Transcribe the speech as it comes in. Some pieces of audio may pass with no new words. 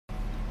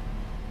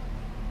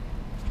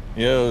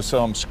Yo,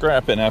 so I'm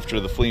scrapping after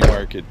the flea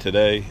market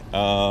today.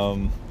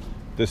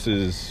 This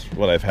is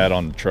what I've had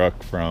on the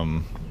truck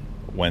from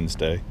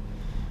Wednesday.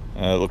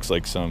 It looks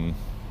like this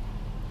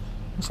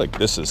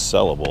is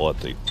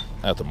sellable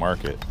at the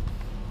market.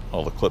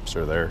 All the clips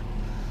are there,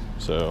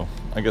 so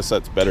I guess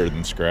that's better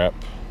than scrap.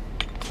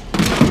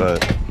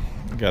 But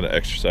I got an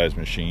exercise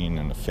machine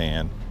and a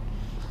fan.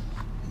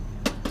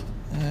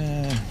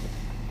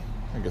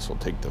 I guess we'll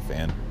take the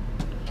fan.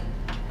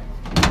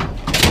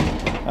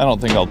 I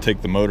don't think I'll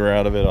take the motor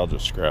out of it. I'll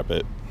just scrap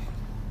it.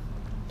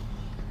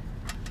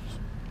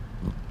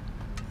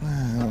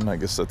 And I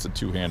guess that's a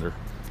two-hander.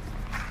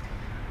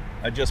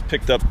 I just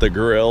picked up the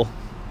grill.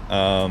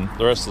 The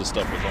rest of the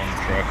stuff was on the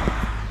truck.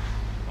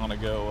 I want to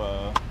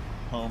go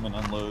home and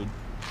unload.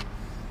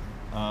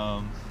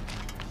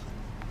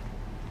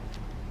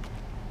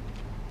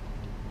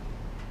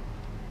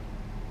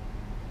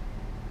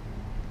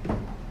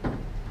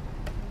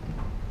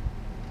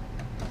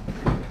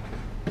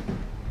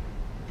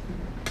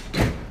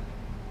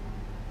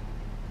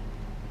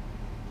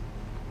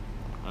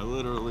 I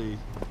literally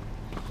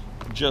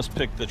just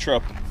picked the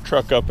truck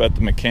up at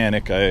the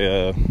mechanic.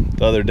 The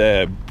other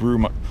day I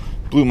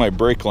blew my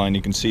brake line.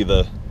 You can see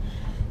the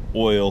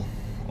oil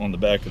on the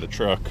back of the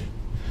truck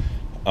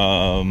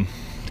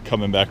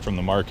coming back from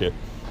the market.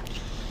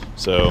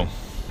 So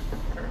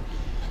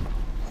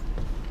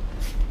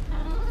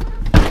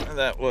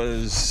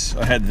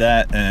I had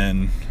that,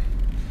 and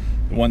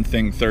one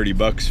thing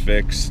 $30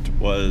 fixed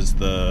was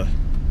I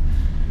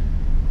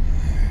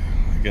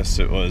guess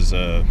it was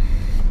how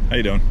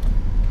you doing?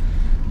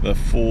 The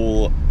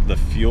fuel,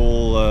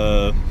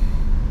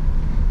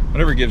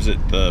 whatever gives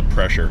it the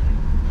pressure,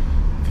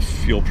 the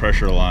fuel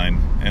pressure line,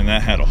 and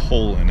that had a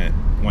hole in it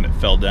when it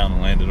fell down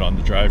and landed on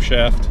the drive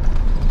shaft.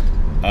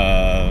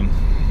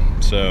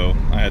 So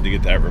I had to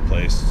get that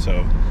replaced.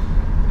 So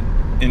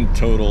in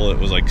total, it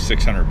was like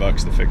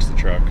 $600 to fix the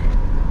truck,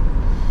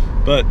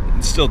 but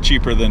it's still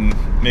cheaper than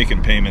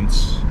making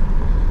payments,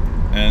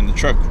 and the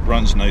truck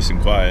runs nice and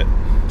quiet.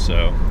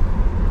 So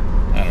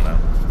I don't know.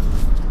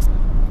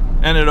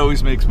 And it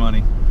always makes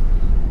money.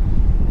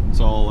 It's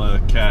all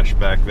cash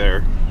back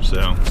there. So,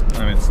 I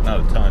mean, it's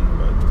not a ton,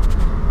 but...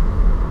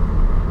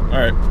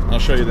 Alright, I'll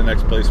show you the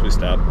next place we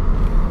stop.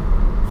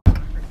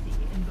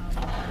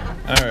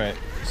 Alright,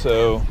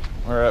 so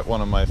we're at one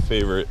of my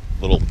favorite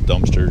little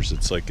dumpsters.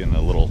 It's like in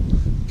a little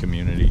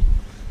community.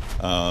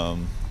 I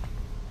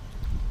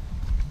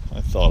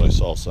thought I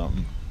saw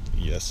something.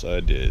 Yes,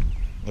 I did.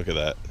 Look at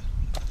that.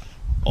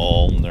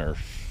 All Nerf.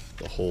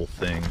 The whole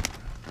thing.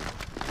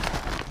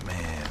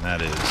 Man,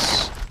 that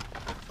is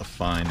a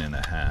fine and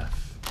a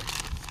half.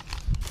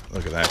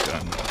 Look at that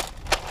gun.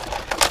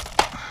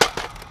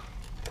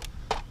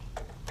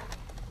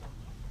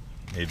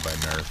 Made by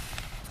Nerf.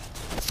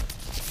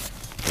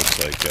 Looks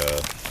like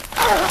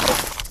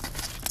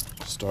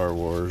Star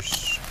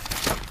Wars.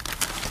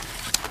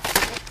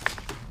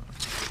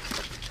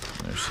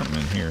 There's something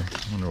in here.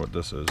 I wonder what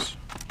this is.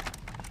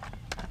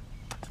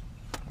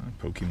 A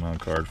Pokemon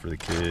card for the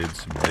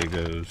kids, some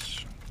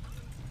Legos.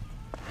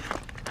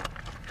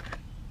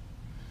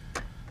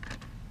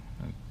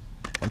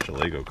 Bunch of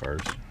Lego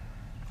cars.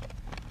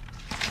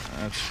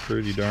 That's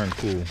pretty darn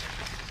cool.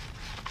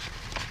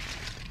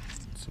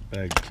 It's a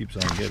bag that keeps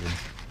on giving.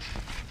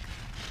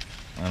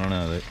 I don't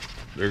know,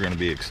 they're going to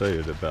be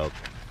excited about.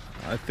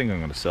 I think I'm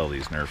going to sell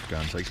these Nerf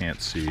guns. I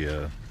can't see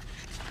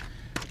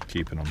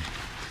keeping them.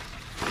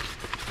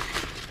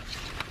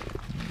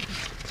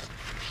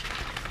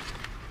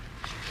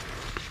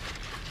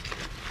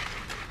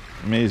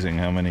 Amazing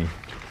how many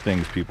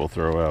things people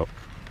throw out.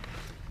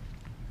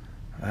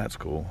 That's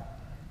cool.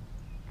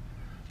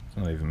 It's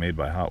not even made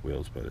by Hot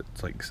Wheels, but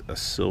it's like a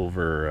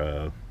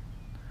silver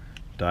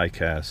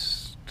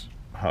die-cast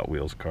Hot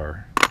Wheels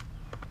car.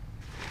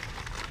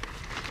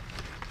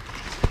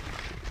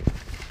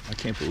 I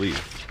can't believe.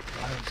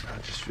 I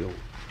just feel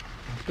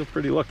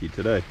pretty lucky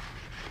today.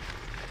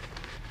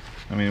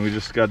 I mean, we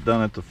just got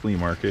done at the flea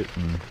market,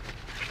 and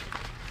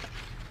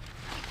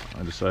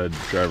I decided to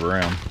drive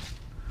around.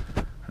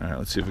 All right,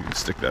 let's see if we can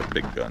stick that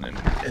big gun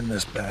in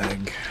this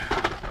bag.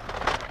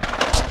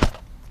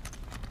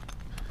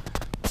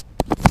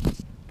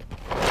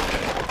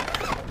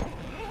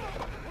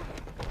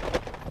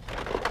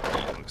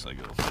 Looks like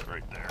it'll fit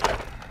right there.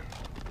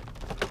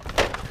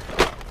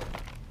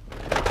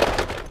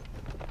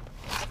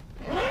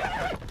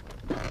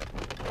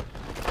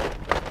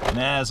 And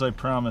as I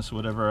promise,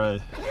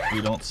 whatever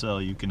we don't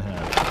sell, you can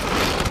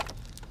have.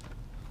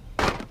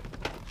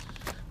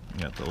 We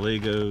got the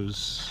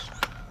Legos.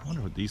 I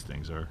wonder what these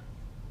things are.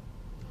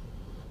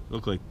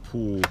 Look like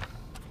pool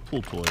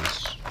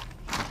toys.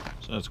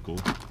 So that's cool.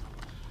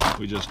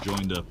 We just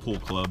joined a pool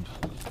club.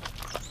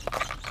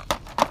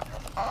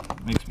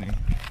 Makes me.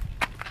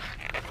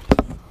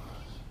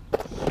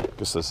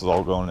 Guess this is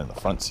all going in the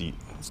front seat.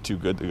 It's too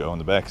good to go in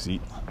the back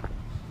seat.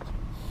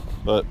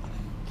 But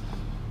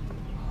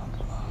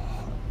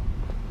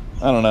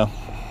I don't know.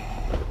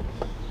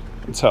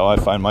 That's how I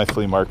find my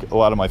flea market. A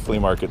lot of my flea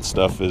market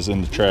stuff is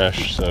in the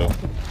trash, so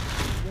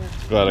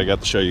glad I got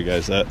to show you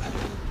guys that.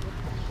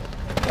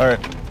 All right,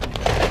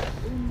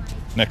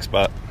 next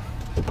spot.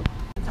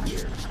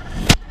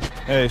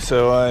 Hey,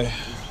 so I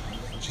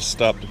just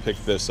stopped to pick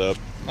this up.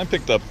 I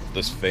picked up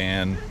this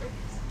fan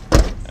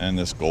and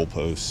this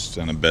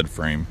goalpost and a bed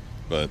frame,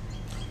 but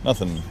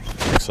nothing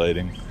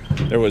exciting.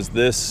 There was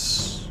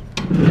this,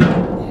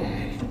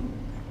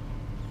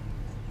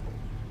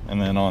 and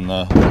then on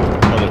the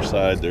other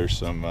side there's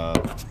some,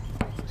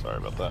 sorry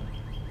about that.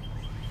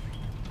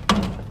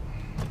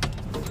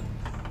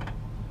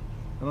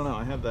 I don't know,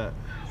 I have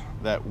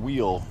that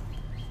wheel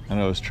and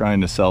I was trying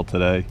to sell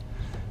today,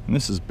 and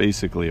this is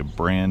basically a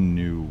brand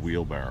new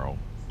wheelbarrow.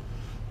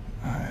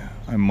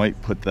 I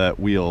might put that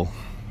wheel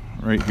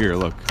right here,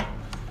 look.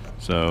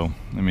 So,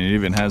 I mean, it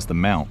even has the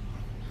mount.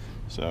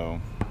 So,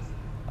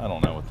 I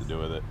don't know what to do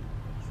with it.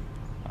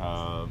 Maybe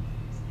I'll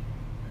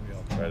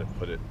try to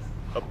put it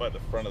up by the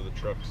front of the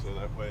truck so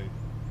that way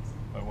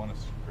if I want to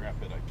scrap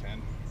it, I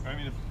can. I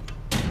mean, if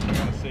I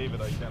want to save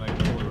it, I can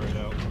pull it right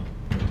out.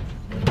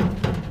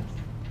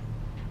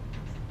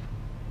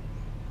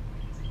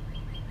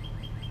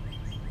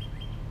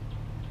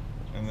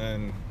 And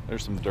then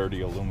there's some dirty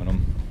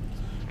aluminum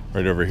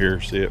right over here.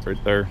 See it right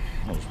there?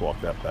 I'll just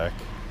walk that back.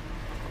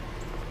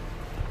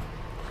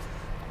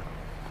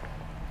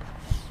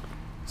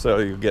 So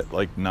you get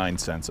like 9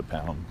 cents a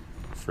pound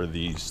for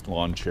these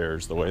lawn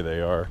chairs the way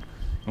they are,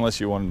 unless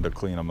you wanted to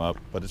clean them up,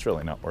 but it's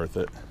really not worth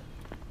it.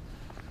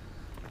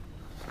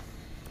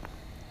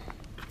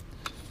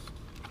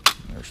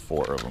 There's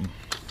 4 of them,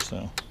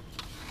 so.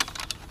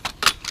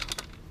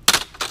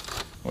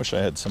 I wish I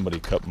had somebody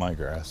cut my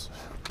grass.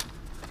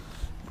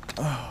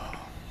 Oh.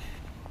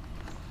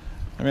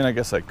 I mean, I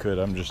guess I could.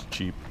 I'm just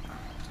cheap.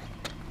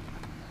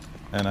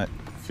 And it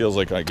feels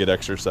like I get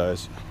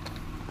exercise.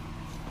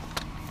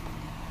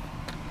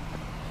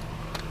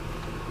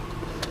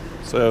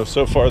 So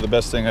far the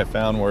best thing I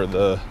found were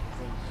the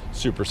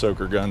Super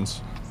Soaker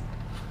guns.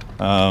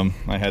 I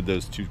had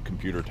those 2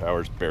 computer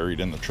towers buried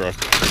in the truck.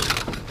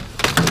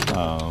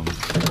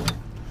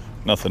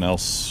 Nothing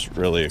else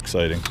really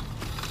exciting.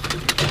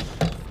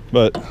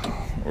 But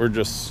we're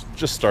just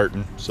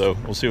starting, so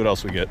we'll see what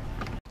else we get.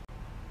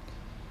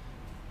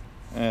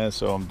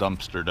 So I'm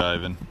dumpster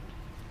diving.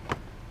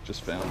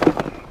 Just found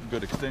a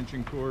good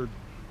extension cord.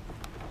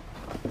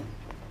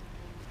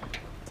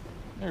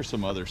 There's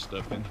some other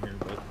stuff in here,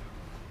 but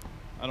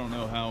I don't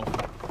know how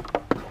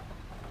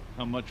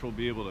much we'll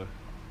be able to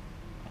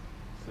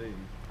save.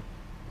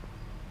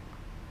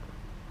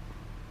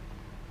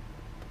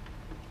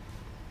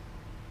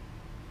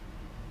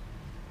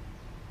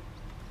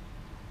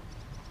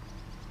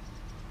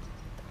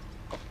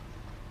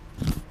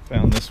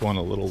 Found this one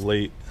a little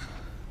late,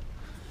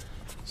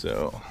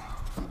 so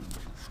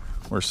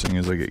worst thing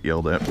is I get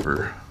yelled at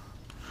for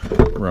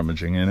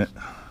rummaging in it.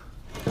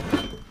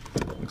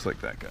 Looks like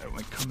that guy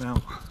might come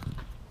out.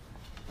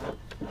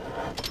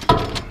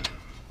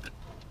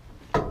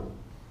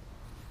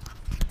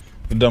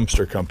 The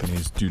dumpster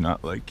companies do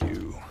not like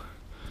you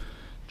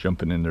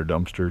jumping in their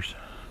dumpsters.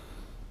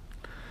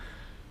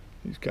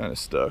 He's kind of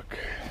stuck.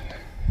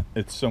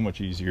 It's so much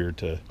easier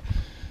to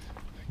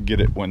get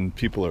it when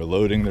people are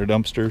loading their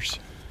dumpsters.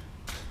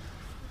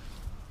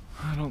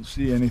 I don't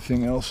see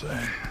anything else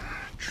I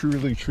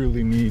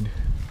truly need.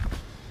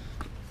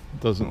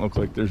 It doesn't look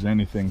like there's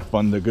anything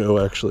fun to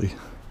go actually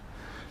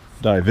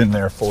dive in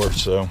there for,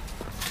 so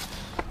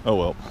oh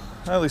well.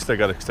 At least I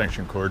got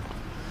extension cord,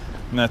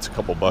 and that's a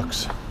couple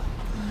bucks.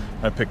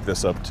 I picked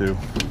this up too.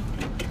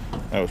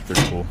 That was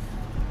pretty cool.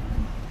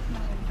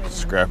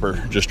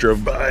 Scrapper just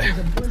drove by.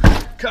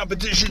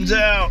 Competition's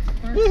out.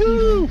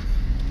 Woohoo!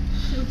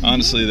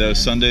 Honestly though,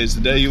 Sunday's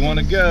the day you want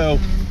to go.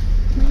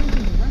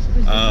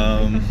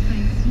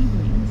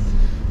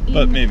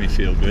 But made me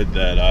feel good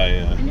that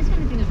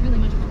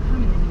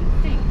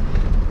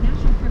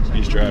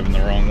he's driving the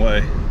wrong way.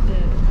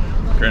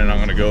 Granted, I'm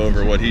going to go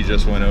over what he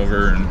just went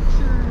over, and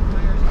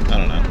I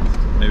don't know.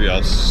 Maybe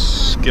I'll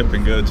skip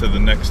and go to the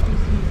next.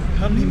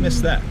 How did he miss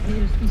that?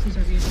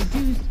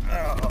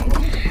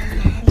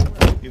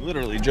 Oh. He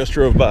literally just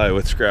drove by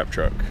with scrap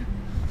truck.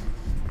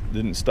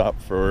 Didn't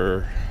stop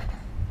for.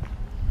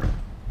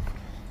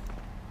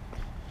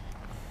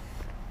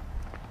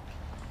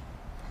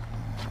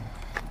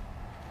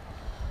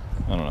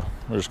 I don't know.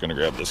 We're just gonna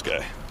grab this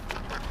guy.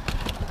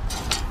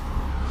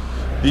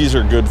 These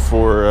are good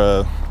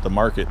for the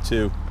market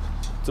too.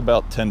 It's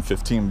about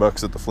 10-15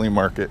 bucks at the flea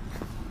market.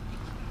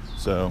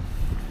 So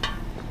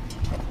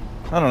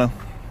I don't know.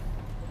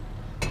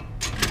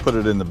 Put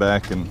it in the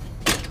back and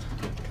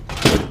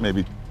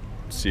maybe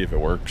see if it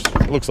works.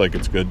 It looks like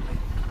it's good.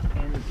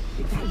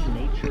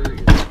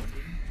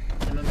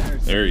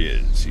 There he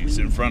is. He's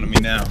in front of me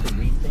now.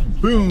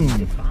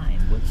 Boom.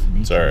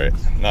 It's all right.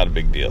 Not a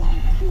big deal.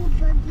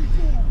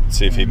 Let's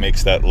see if he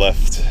makes that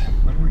left.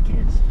 I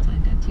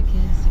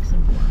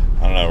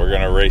don't know. We're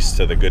gonna race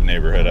to the good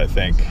neighborhood, I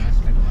think,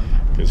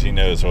 because he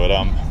knows what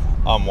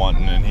I'm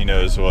wanting, and he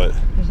knows what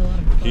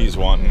he's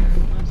wanting.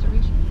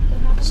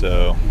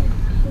 So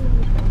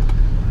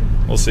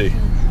we'll see.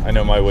 I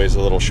know my way's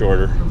a little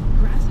shorter.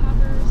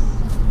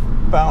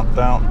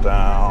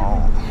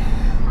 Down.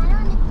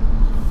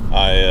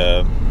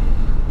 I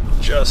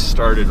just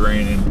started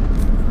raining.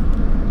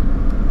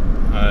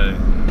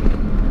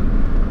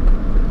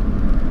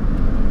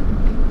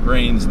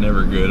 Rain's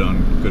never good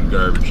on good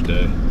garbage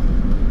day.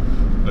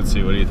 Let's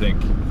see, what do you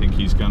think? You think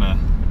he's gonna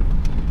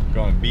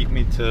beat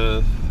me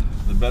to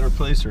the better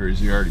place, or has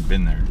he already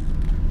been there?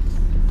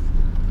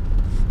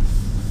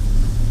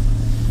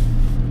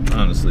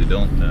 Honestly,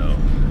 don't know.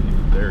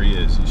 There he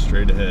is. He's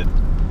straight ahead.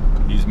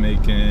 He's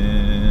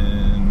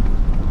making...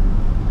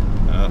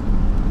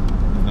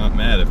 not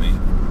mad at me.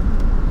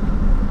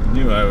 I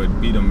knew I would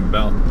beat him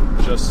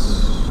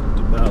just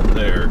about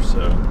there,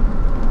 so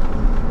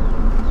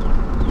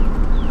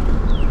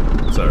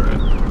it's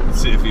alright.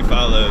 Let's see if he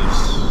follows.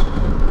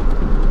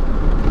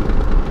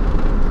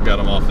 Got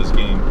him off his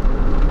game.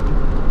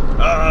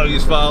 Oh,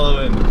 he's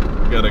following.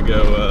 Gotta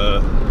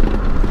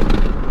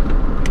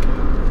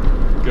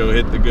go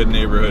hit the good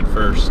neighborhood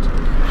first.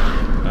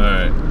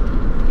 Alright.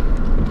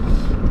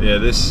 Yeah,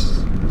 this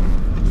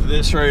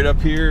right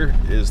up here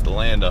is the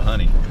land of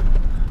honey.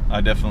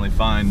 I definitely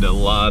find a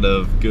lot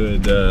of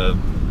good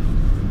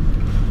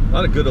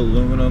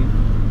aluminum,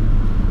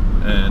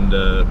 and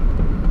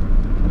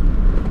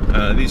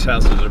these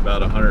houses are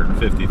about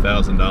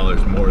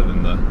 $150,000 more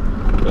than the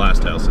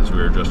last houses we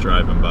were just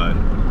driving by.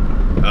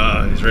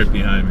 Ah, he's right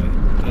behind me.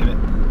 Damn it.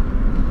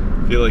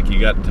 I feel like you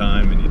got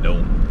time and you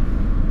don't.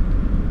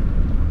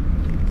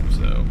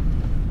 So,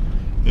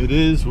 it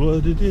is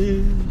what it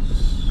is.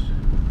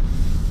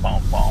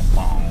 Boom, boom,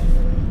 boom.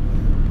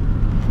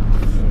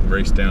 We'll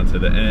race down to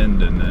the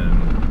end and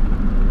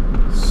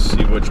then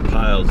see which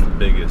pile's the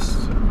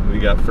biggest. We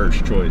got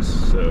first choice,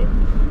 so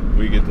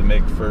we get to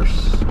make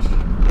first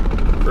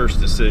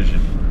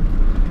decision.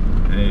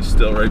 And he's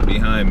still right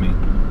behind me.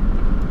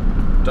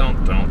 Don't.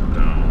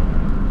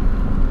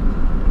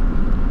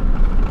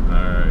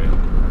 Alright.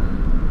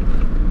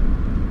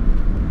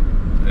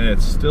 And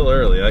it's still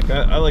early. Like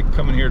I like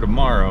coming here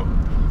tomorrow.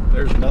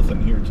 There's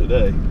nothing here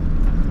today.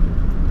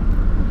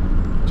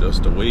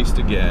 Just a waste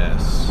of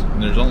gas.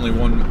 And there's only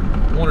one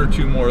or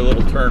two more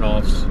little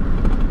turnoffs.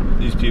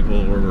 These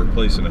people were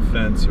replacing a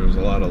fence. There was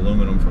a lot of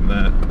aluminum from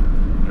that.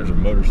 There's a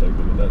motorcycle,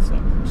 but that's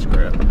not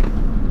scrap.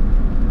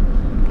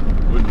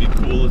 Would be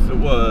cool if it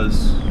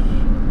was.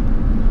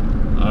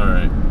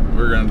 Alright,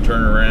 we're gonna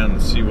turn around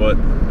and see what,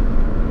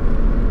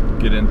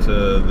 get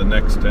into the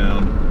next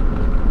town.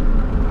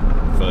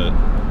 But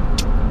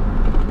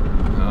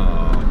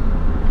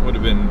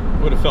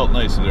would have felt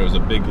nice if there was a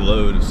big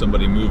load of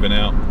somebody moving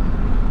out.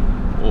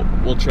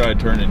 We'll try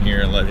turning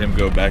here and let him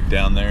go back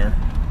down there.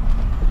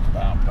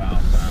 Bow.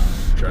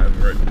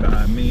 Driving right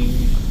behind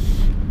me.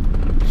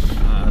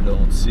 I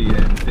don't see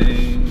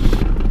anything.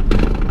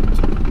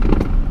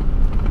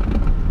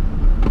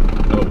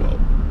 Oh well.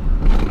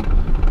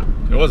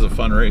 It was a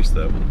fun race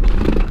though.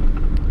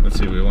 Let's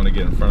see, we want to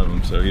get in front of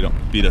him so he don't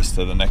beat us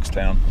to the next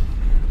town.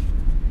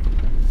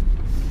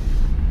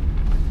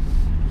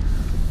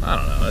 I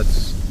don't know,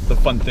 that's the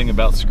fun thing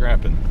about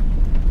scrapping.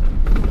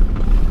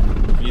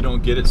 If you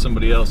don't get it,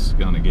 somebody else is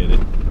gonna get it.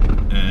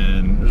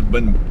 And there's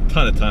been a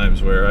ton of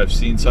times where I've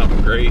seen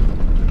something great,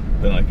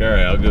 been like,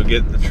 alright, I'll go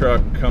get the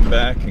truck, come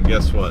back, and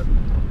guess what?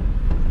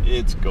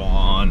 It's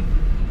gone.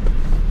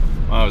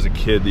 When I was a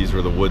kid, these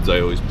were the woods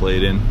I always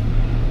played in.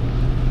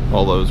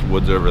 All those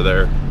woods over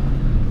there.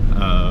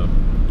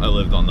 I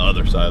lived on the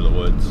other side of the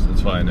woods.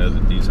 That's why I know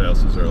that these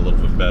houses are a little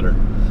bit better.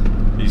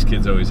 These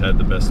kids always had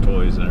the best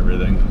toys and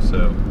everything,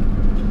 so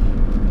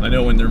I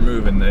know when they're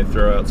moving, they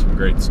throw out some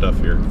great stuff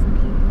here.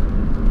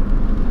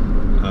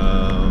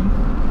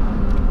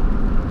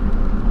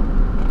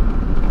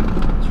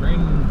 It's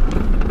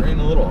raining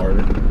a little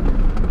harder.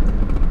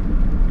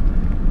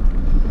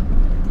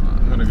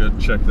 I'm gonna go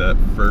check that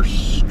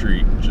first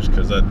street just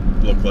because that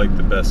looked like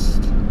the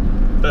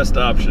best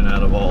option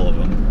out of all of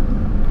them.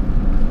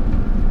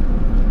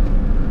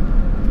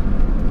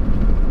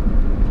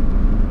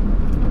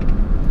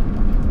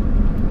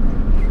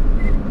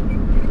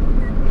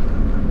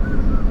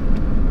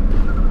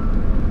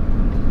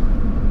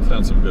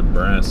 Found some good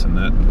brass in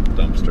that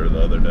dumpster the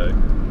other day,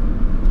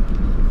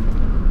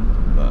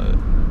 but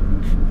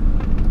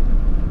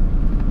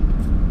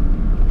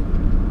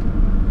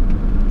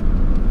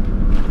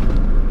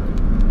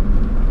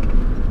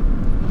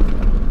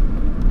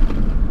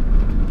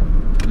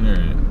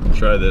alright,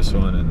 try this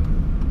one and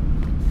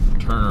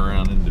turn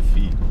around in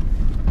defeat.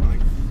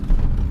 Like,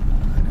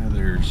 I know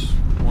there's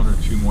one or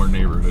two more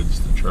neighborhoods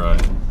to try.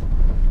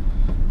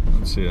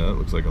 Let's see, that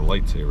looks like a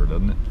lightsaber,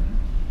 doesn't it?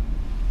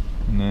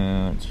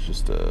 No, it's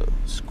just a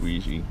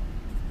squeegee.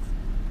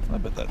 I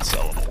bet that's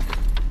sellable.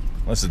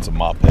 Unless it's a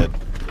mop head.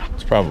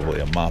 It's probably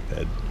a mop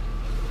head.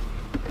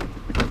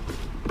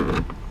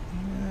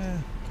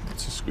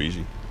 It's a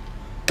squeegee.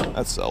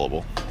 That's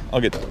sellable.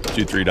 I'll get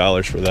 $2,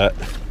 $3 for that.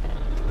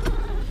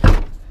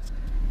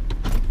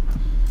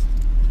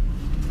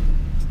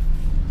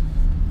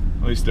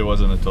 At least it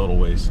wasn't a total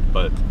waste.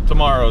 But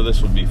tomorrow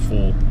this will be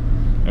full.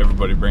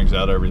 Everybody brings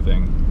out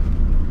everything.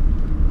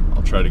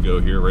 I'll try to go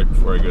here right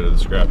before I go to the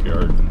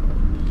scrapyard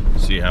and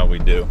see how we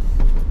do.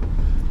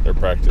 They're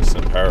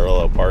practicing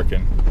parallel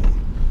parking,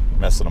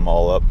 messing them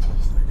all up.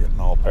 They're getting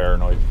all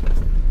paranoid.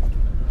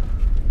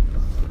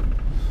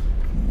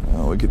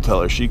 Well, we could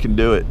tell her she can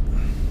do it.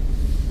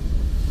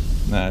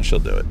 Nah, she'll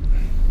do it.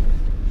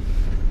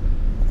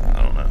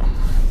 I don't know.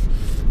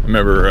 I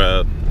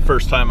remember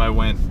first time I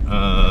went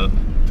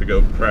to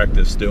go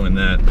practice doing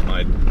that,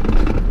 I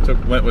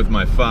went with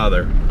my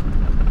father,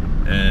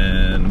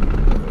 and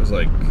it was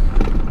like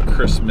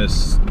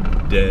Christmas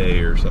Day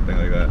or something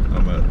like that.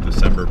 I'm a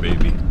December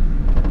baby,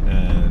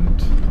 and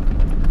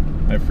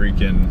I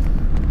freaking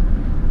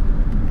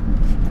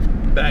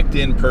backed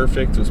in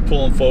perfect, was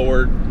pulling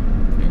forward,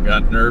 and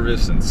got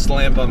nervous and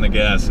slammed on the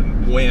gas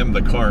and whammed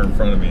the car in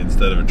front of me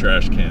instead of a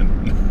trash can.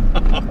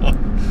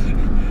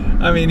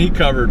 I mean, he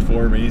covered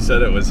for me. He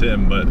said it was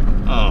him, but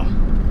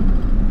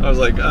I was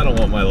like, I don't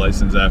want my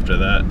license after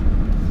that.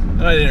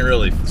 And I didn't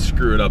really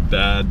screw it up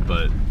bad,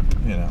 but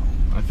you know,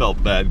 I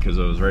felt bad because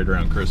it was right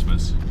around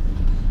Christmas.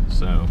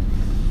 So,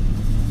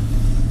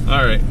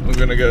 all right, I'm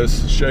gonna go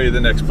show you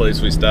the next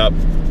place we stop.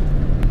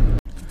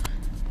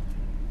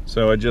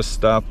 So I just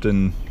stopped,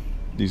 and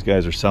these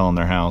guys are selling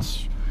their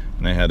house,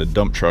 and they had a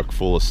dump truck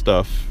full of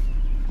stuff,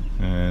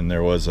 and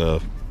there was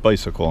a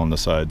bicycle on the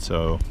side,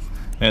 so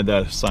I had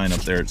that sign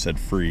up there. It said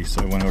free,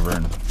 so I went over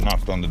and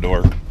knocked on the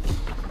door,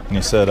 and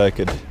he said I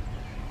could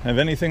have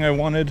anything I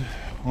wanted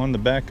on the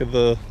back of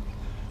the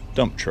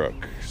dump truck.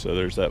 So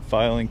there's that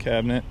filing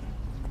cabinet.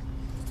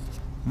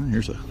 Oh,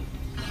 here's a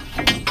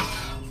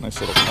nice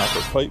little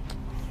copper pipe.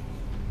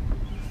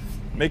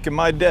 Making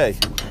my day.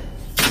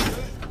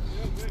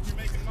 Good, you're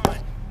making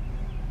mine.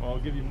 Well, I'll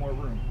give you more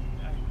room.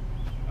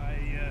 I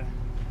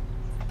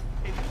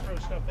hate to throw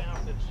stuff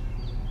out that's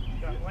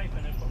got life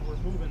in it, but we're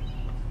moving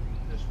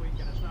this week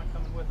and it's not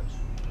coming with us.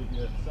 Did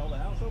you sell the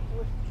house,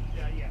 hopefully?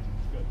 Yeah.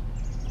 Good.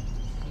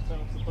 That's how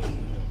it's supposed to do.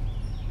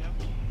 Yep.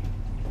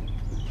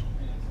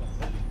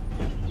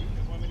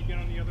 You want me to get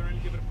on the other end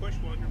and give it a push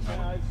while you're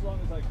filling? As long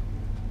as I'll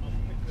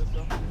pick this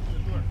up.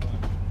 Sure.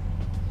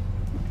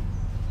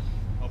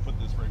 I'll put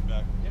this right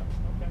back. Yep,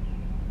 okay.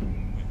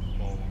 With the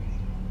ball side.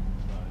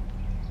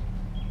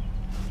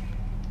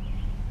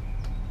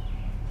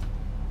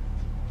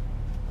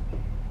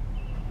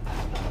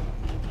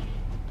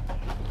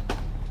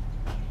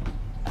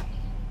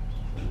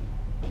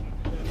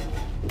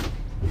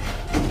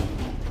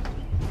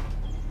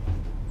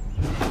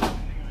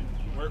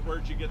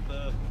 Where'd you get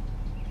the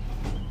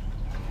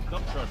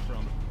dump truck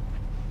from?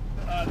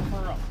 The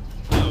Burrow.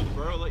 Oh, the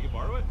Burrow let you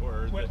borrow it,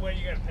 or Well,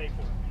 you got to pay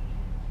for it.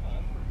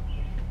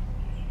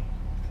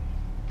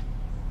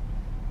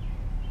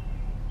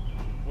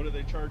 What do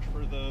they charge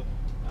for the?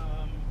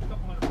 A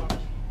couple $100.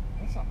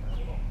 That's not bad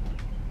at all.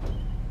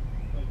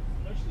 Like,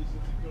 especially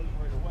since it goes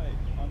right away.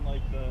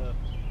 Unlike the,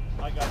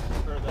 I got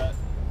or that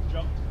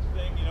junk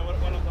thing. You know what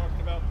I'm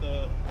talking about?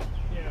 The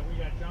Yeah, we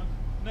got junk.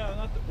 no,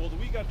 not the. Well, the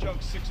we got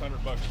junk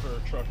 $600 for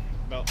a truck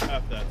about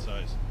half that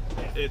size.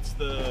 Yeah. It's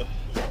the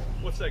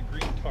what's that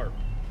green tarp?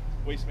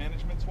 Waste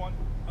Management's one.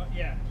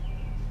 Yeah.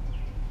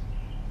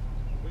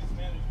 Waste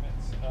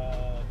Management's.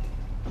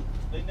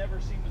 They never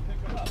seem to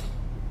pick them up.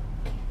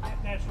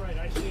 That's right.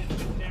 I see it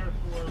sitting there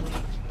for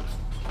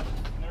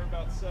And they're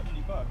about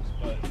 $70,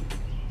 but. $70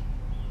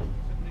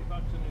 and they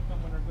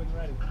come when they're good and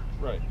ready.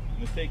 Right.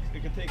 And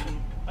it could take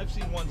them. I've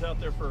seen ones out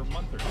there for a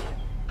month or two.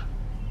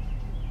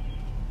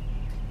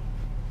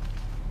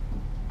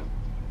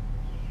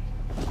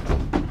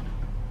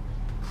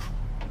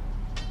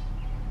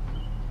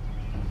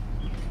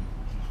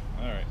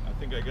 All right. I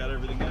think I got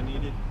everything I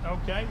needed.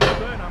 Okay, good.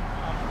 I'm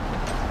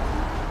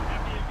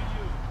happy to be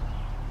you.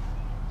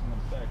 I'm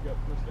gonna back up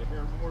just a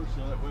hair more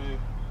so that way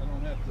I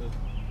don't have to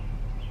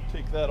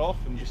take that off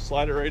and just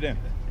slide it right in.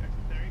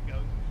 There you go.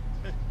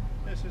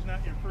 This is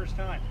not your first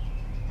time.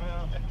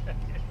 Well,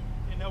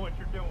 You know what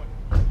you're doing.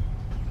 I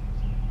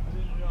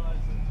didn't realize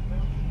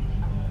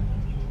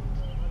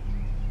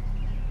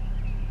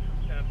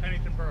that.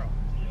 Pennington Borough.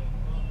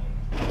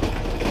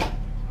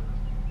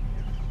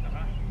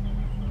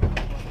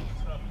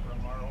 Stuff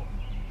from our old,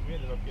 we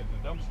ended up getting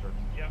a dumpster.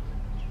 Yep.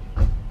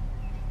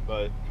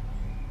 But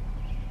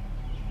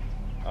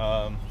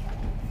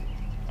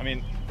I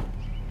mean,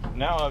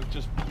 now I'm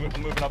just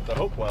moving up to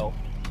Hopewell,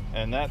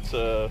 and that's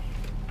I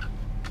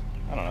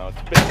don't know,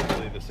 it's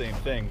basically the same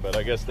thing, but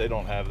I guess they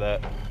don't have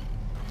that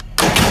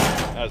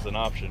as an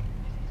option.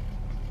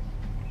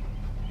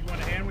 You want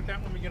a hand with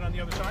that when we get on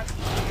the other side?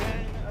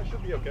 And I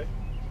should be okay.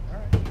 All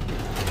right.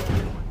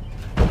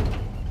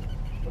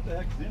 What the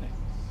heck's in it?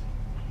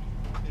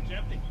 It's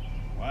empty.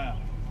 Wow,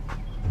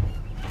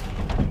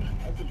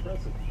 that's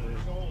impressive.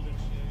 It's old.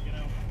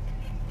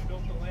 It's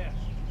built to last.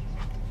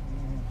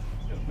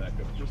 Gotta back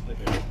up just a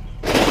hair,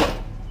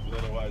 because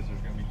otherwise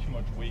there's gonna be too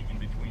much weight in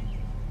between.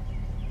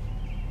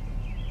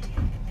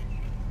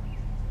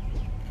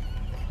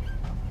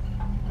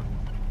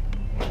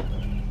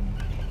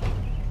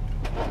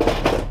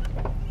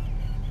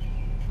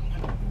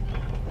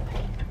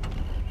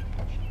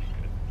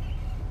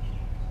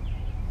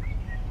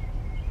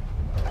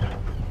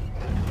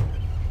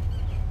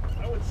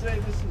 I would say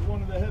this is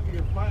one of the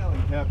heavier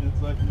filing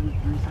cabinets I've moved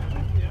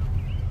recently. Yeah.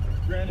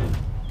 Granted,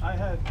 I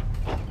had,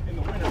 in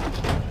the winter,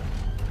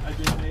 I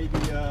did maybe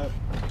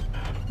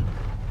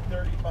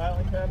 30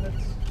 filing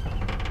cabinets.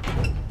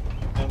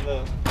 And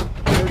the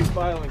 30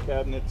 filing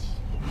cabinets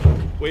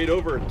weighed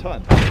over a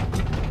ton. So,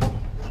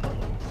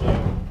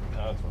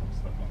 that's what I'm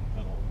stuck on the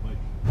pedal.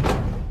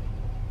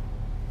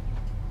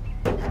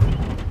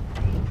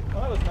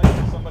 Well, that was nice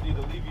of somebody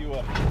to leave you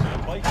a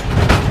bike case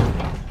in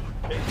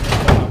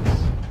the box.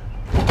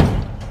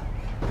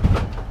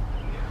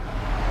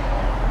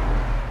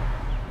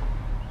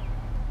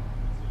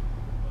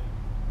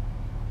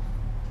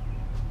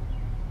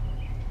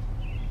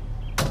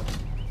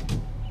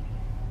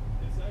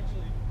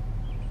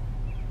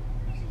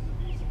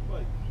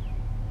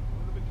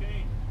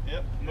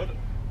 Yep.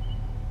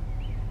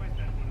 Quite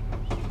that one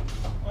of those.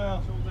 Well,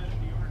 Sold that at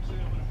the yard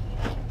sale.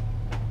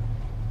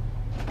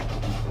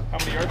 how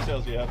many yard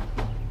sales do you have?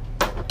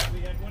 We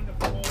had one to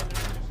fall and then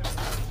we just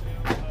had a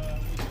yard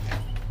sale.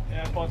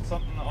 Yeah, I bought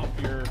something off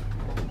your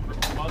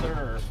mother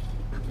or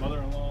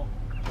mother-in-law.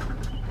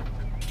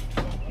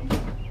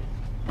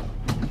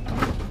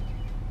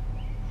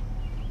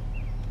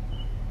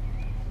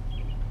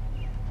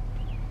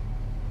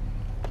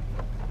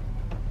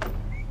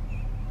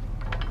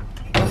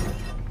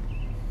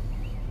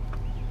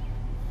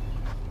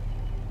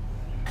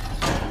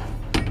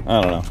 I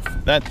don't know.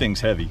 That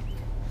thing's heavy.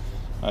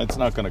 It's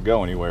not going to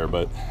go anywhere,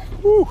 but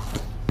whew,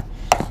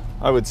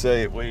 I would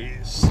say it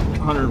weighs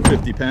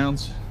 150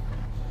 pounds.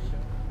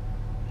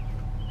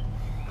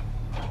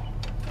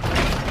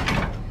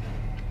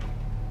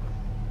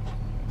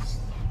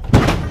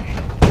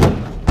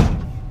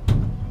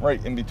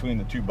 Right in between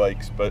the two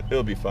bikes, but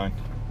it'll be fine.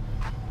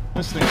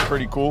 This thing's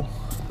pretty cool.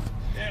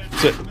 Yeah,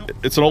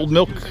 It's an old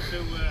milk.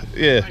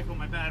 Yeah. Recycle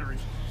my batteries.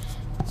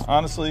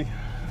 Honestly,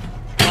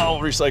 I'll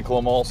recycle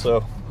them all,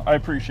 so I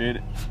appreciate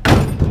it.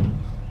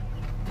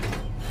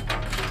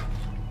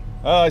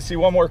 I see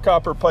one more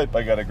copper pipe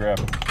I gotta grab.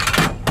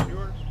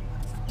 Yours?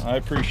 I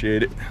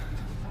appreciate it.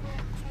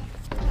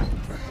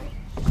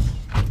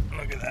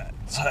 Look at that,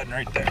 it's hiding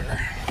right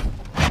there.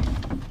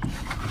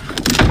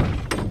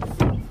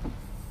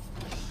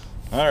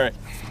 All right,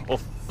 well,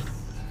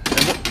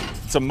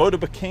 it's a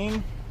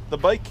Motorbicane, the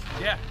bike?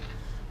 Yeah.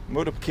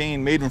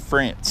 Motorbicane made in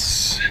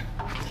France.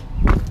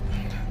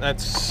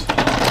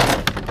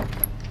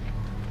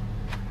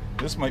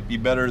 This might be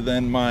better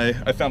than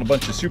I found a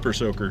bunch of Super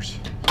Soakers.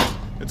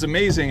 It's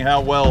amazing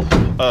how well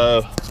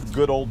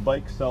good old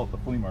bikes sell at the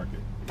flea market.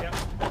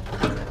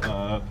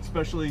 Yeah.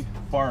 Especially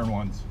foreign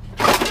ones.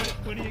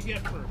 What do you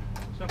get for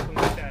something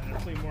like that in a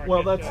flea market?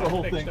 Well, that's the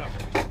whole fixed thing. up?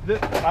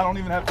 I don't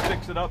even have to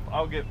fix it up.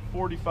 I'll get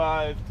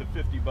 45 to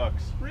 50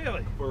 bucks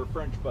Really? for a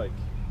French bike.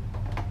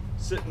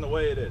 Sitting the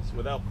way it is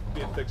without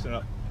fixing it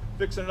up.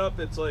 Fixing it up,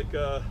 it's like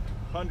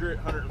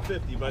 100,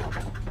 150, but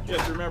you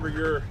have to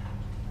remember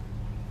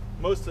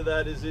most of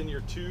that is in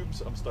your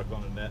tubes. I'm stuck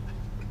on a net.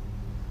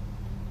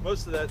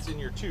 Most of that's in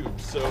your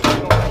tubes, so if you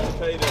don't have to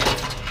pay to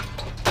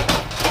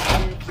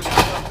tubes and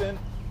stuff in,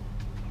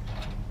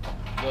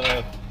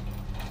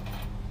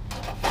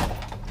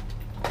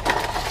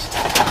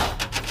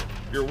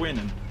 you're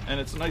winning. And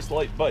it's a nice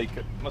light bike.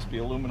 It must be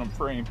aluminum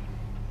frame.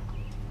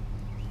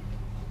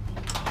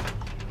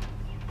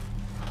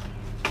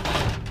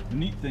 The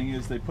neat thing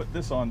is they put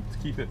this on to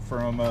keep it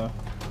from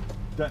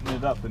denting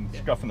it up and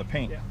scuffing the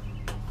paint. Yeah.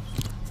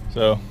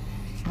 So,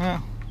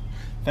 well,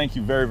 thank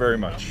you very, very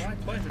much. My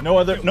pleasure. No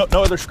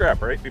other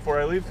scrap, right? Before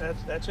I leave.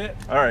 That's it.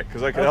 All right,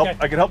 because I could Okay.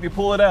 help. I could help you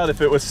pull it out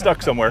if it was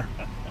stuck somewhere.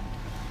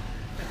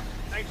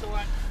 Thanks a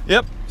lot.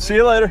 Yep. See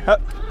you later.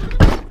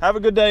 Have a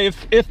good day.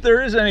 If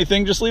there is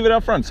anything, just leave it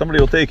out front. Somebody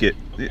will take it.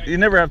 Okay. You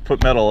never have to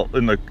put metal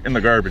in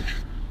the garbage.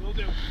 Will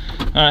do.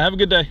 All right. Have a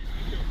good day.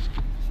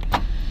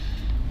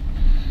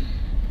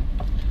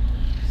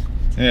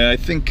 Yeah, I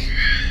think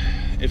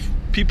if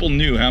people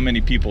knew how many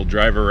people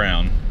drive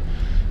around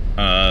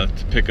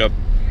to pick up,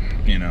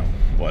 you know,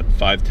 what,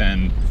 5,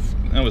 10,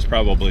 that was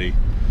probably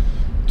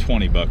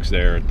 20 bucks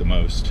there at the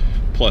most,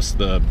 plus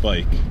the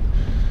bike.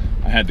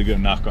 I had to go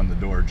knock on the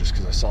door just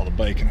because I saw the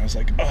bike and I was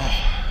like, oh,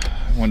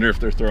 I wonder if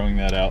they're throwing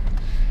that out.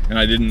 And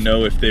I didn't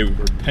know if they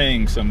were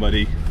paying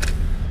somebody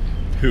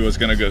who was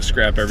gonna go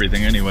scrap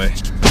everything anyway.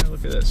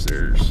 Look at this,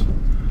 there's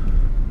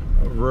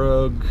a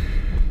rug.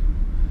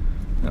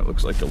 That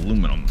looks like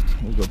aluminum.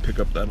 We'll go pick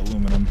up that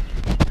aluminum.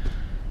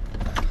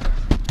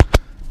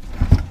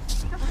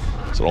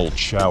 It's an old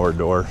shower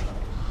door.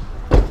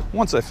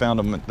 Once I found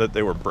them that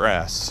they were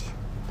brass.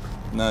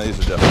 No, these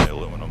are definitely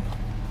aluminum.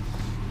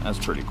 That's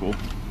pretty cool.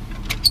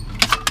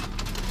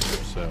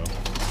 So,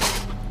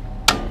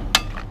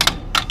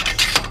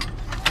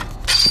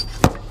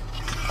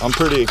 I'm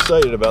pretty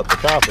excited about the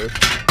copper.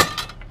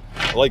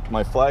 I like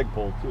my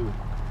flagpole too.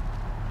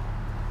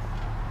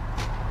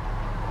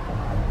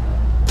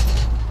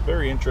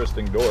 Very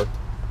interesting door.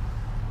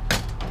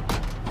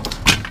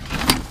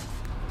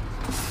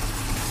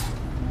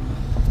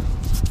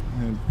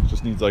 It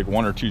just needs like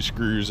 1 or 2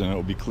 screws and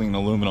it'll be clean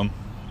aluminum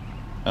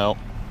out.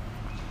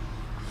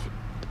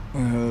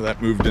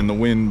 That moved in the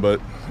wind,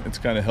 but it's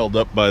kind of held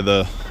up by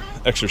the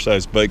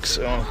exercise bike,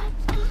 so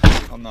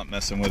I'm not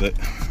messing with it.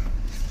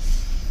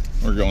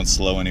 We're going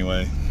slow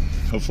anyway.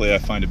 Hopefully I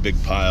find a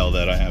big pile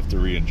that I have to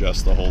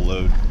readjust the whole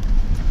load.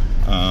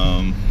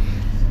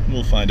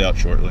 We'll find out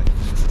shortly.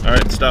 All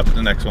right, stop at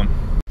the next one.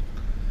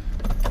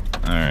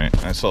 All right,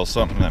 I saw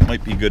something that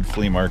might be good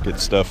flea market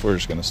stuff. We're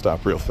just gonna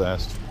stop real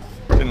fast.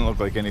 Didn't look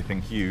like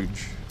anything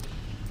huge.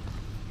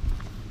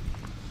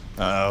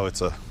 Oh,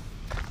 it's a,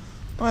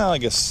 well, I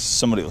guess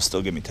somebody will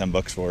still give me 10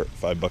 bucks for it,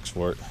 5 bucks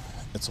for it.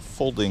 It's a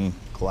folding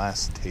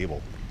glass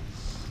table.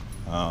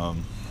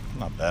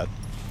 Not bad.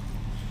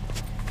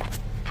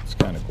 It's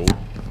kind of cool.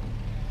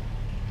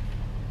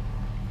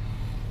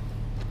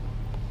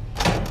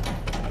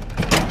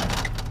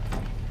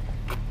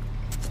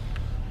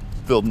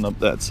 Building up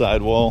that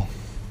sidewall.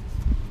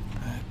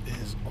 That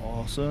is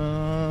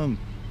awesome.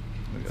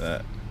 Look at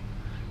that.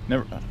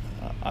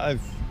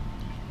 I've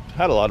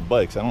had a lot of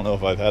bikes. I don't know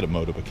if I've had a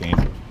moto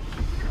cane.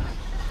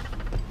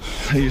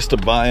 I used to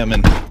buy them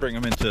and bring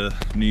them into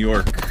New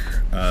York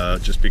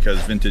just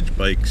because vintage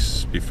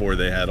bikes, before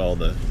they had all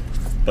the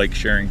bike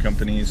sharing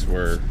companies,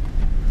 were,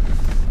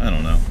 I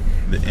don't know,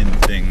 the in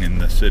thing in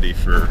the city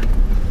for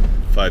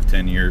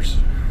 5-10 years.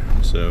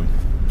 So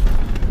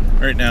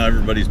right now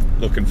everybody's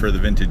looking for the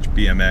vintage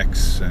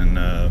BMX and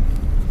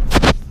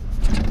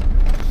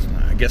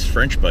I guess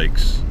French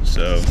bikes.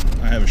 So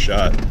I have a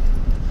shot.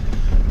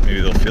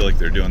 Maybe they'll feel like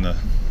they're doing the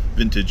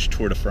vintage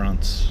Tour de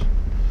France.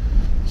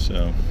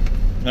 So,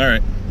 all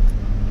right,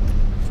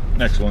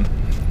 next one.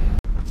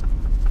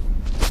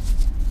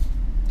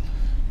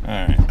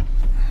 All right,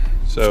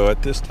 so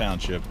at this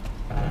township,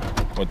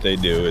 what they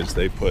do is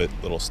they put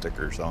little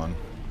stickers on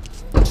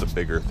the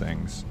bigger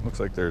things. Looks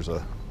like there's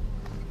a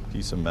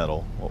piece of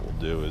metal. What we'll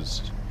do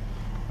is,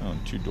 oh,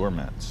 2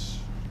 doormats.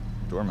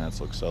 Doormats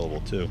look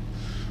sellable too.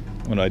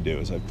 What I do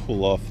is I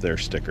pull off their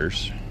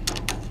stickers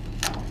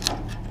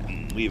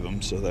and leave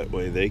them so that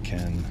way they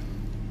can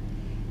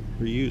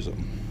reuse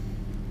them.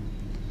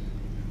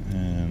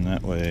 And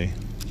that way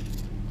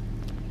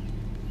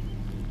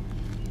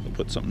they'll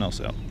put something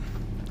else out.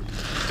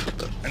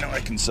 But I know I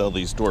can sell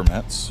these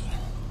doormats.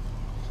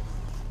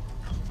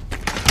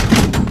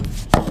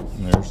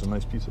 And there's a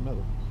nice piece of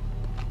metal.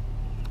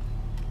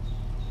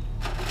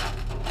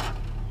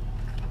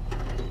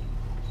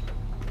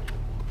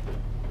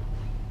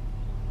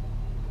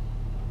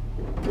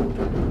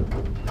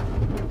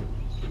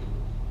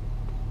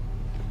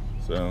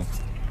 So,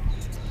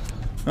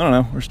 I don't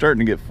know, we're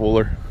starting to get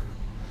fuller.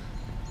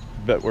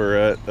 Bet we're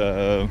at,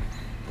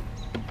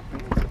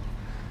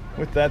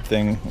 with that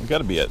thing, we've got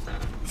to be at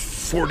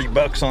 40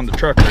 bucks on the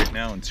truck right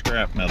now in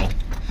scrap metal.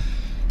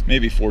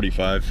 Maybe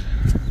 45.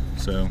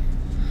 So,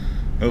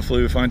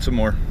 hopefully we find some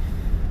more.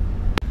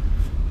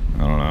 I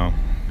don't know.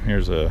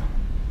 Here's a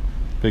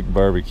big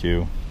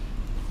barbecue.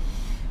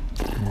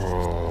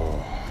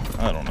 Oh,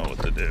 I don't know what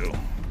to do.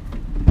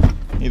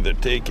 Either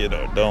take it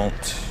or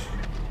don't.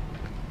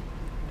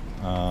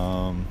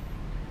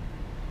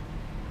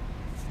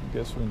 I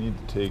guess we need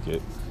to take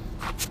it.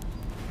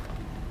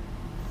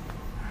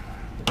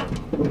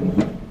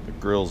 The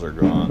grills are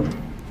gone.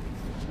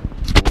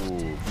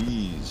 Ooh,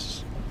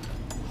 these.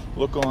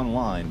 Look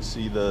online.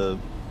 See those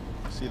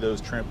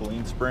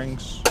trampoline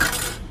springs?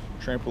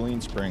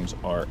 Trampoline springs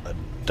are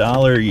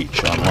 $1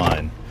 each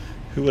online.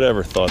 Who would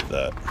ever thought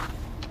that?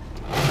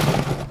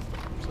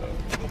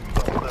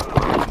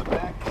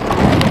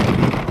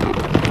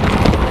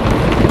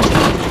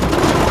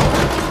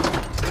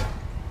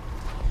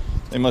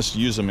 They must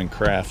use them in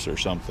crafts or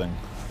something.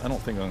 I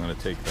don't think I'm going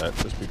to take that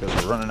just because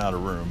we're running out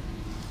of room.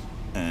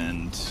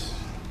 And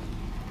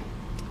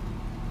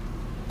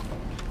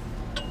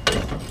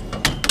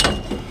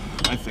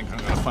I think I'm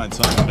going to find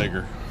something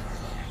bigger.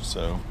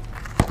 So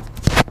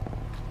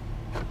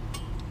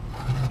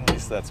at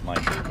least that's my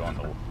take on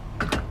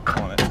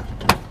it.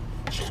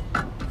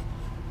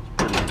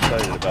 Pretty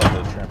excited about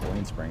those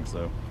trampoline springs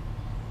though.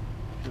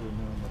 Should have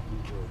known that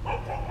these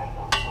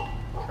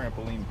were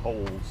trampoline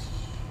poles.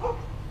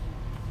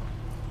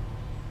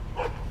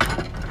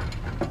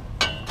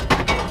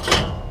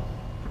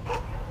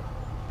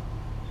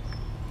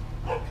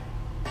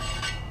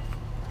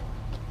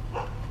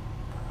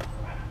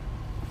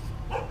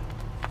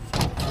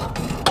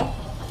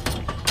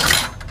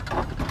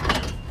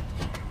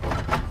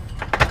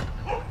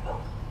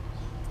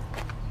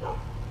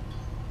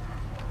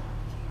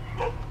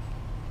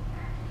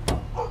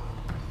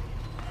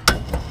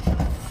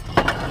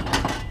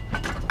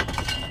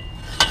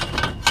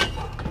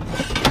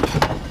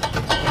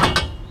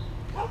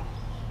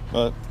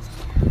 But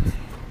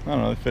I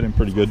don't know, they fit in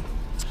pretty good.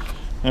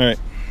 All right,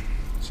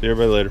 see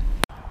everybody later.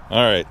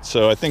 All right,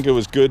 so I think it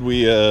was good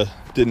we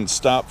didn't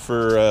stop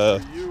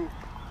for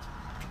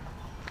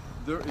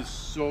there is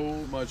so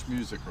much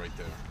music right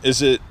there.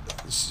 Is it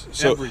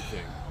so?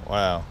 Everything.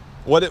 Wow.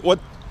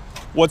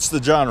 What's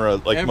the genre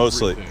like? Everything.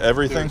 Mostly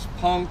everything? There's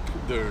punk,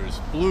 there's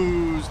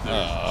blues,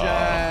 there's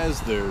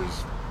jazz,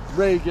 there's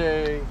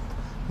reggae.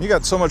 You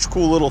got so much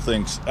cool little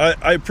things.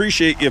 I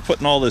appreciate you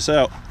putting all this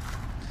out.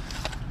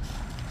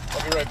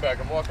 I'll be right back.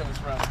 I'm walking this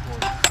around the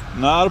corner.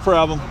 Not a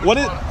problem.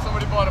 Somebody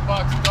Somebody bought a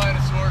box of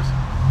dinosaurs,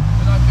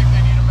 and I think they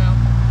need them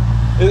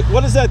out.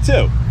 What is that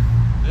too?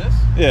 This?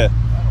 Yeah.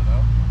 I don't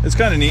know. It's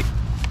kind of neat.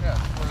 Yeah,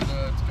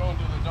 it's going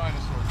to the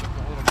dinosaurs that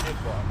the little kid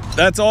bought.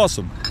 That's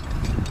awesome.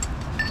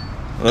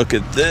 Look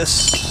at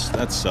this.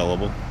 That's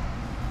sellable.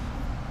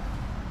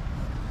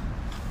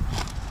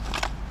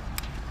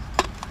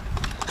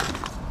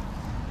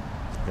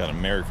 Got an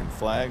American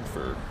flag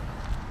for,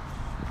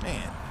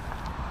 man,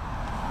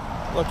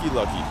 lucky.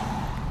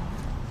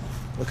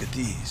 Look at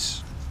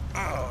these.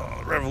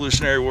 Oh,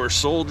 Revolutionary War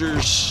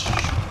soldiers.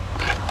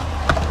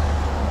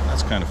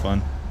 That's kind of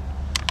fun.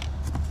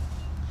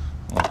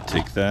 I'll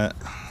take that.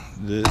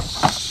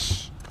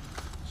 This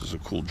is a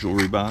cool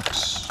jewelry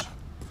box.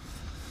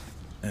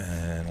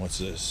 And what's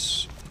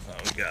this? Oh,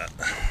 we got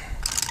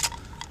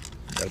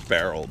a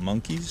barrel of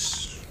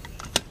monkeys.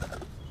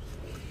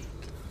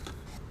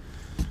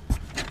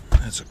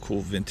 That's a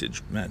cool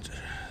vintage match,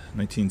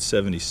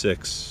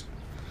 1976.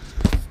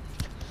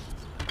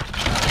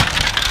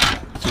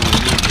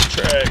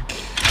 Track.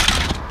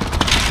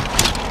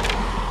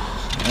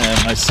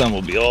 And my son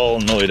will be all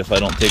annoyed if I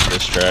don't take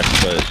this track,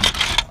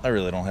 but I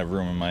really don't have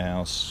room in my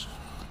house.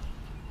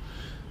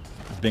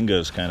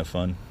 Bingo's kind of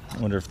fun. I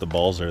wonder if the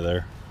balls are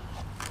there.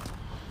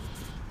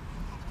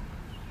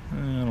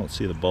 I don't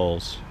see the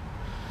balls.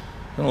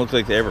 Doesn't look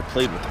like they ever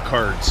played with the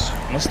cards.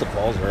 Unless the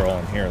balls are all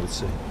in here.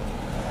 Let's see.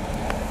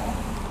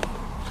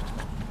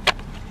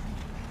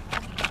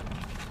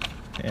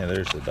 Yeah,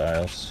 there's the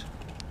dials.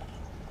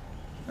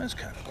 That's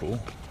kind of cool.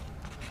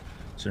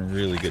 It's in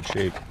really good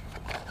shape.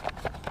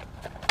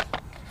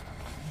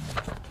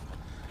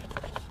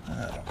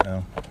 I don't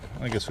know.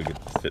 I guess we could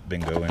fit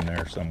bingo in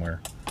there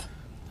somewhere.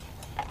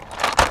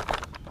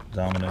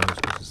 Dominoes,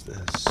 what is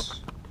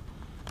this?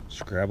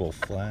 Scrabble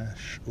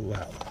Flash. Ooh,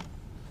 wow.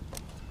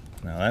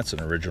 Now that's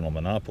an original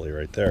Monopoly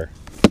right there.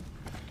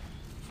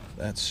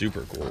 That's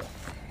super cool.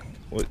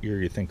 What year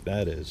do you think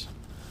that is?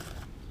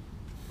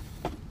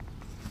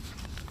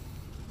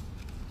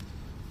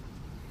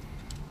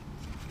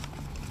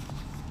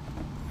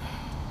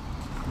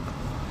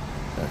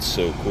 That's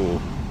so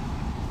cool.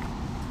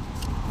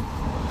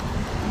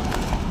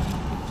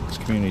 There's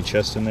community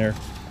chest in there.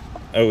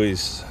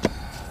 It's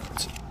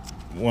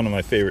one of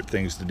my favorite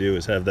things to do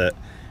is have that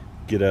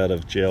get out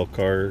of jail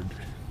card.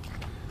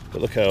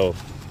 But look how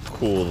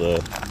cool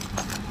the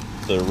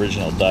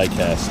original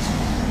die-cast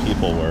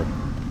people were.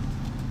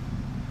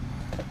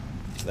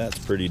 That's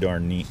pretty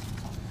darn neat.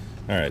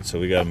 Alright, so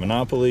we got a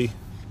Monopoly.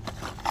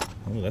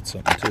 Oh, that's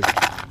something too.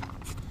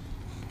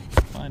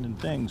 Finding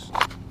things.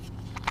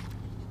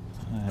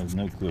 I have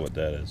no clue what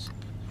that is.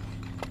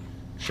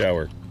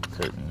 Shower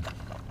curtain.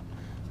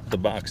 The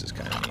box is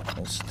kind of neat.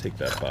 Let's take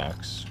that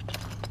box.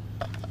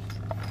 I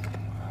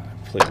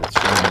played with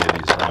so many of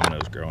these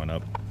dominoes growing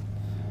up.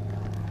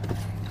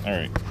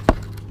 Alright.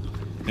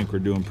 I think we're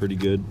doing pretty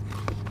good.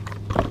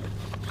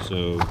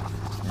 So,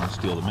 I'm going to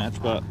steal the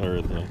Matchbox,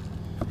 or the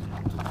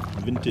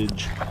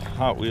vintage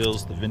Hot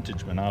Wheels, the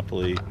vintage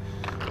Monopoly,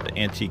 the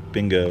antique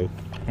bingo.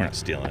 We're not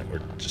stealing it,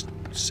 we're just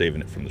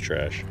saving it from the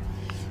trash.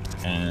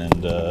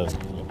 And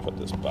we'll put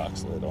this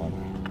box lid on.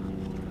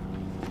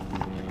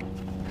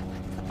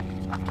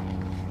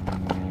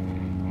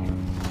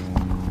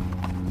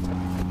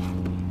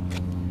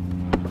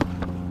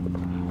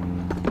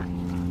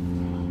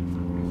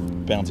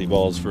 Bouncy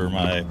balls for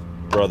my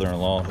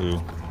brother-in-law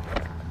who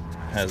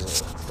has a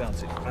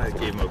bouncy. I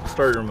gave him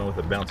started him with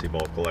a bouncy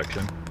ball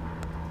collection.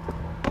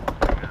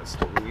 That's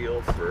the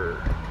wheel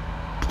for.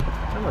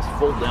 I must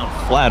fold down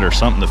flat or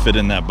something to fit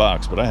in that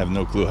box, but I have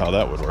no clue how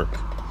that would work.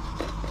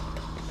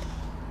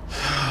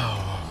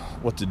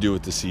 What to do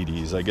with the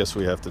CDs? I guess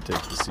we have to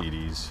take the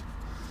CDs.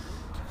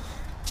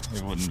 They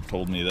wouldn't have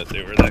told me that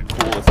they were that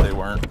cool if they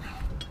weren't.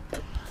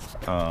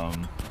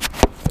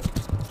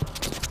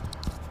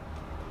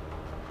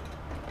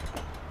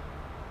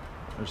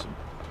 There's some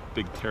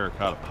big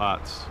terracotta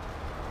pots.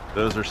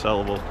 Those are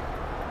sellable.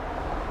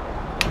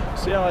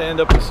 See how I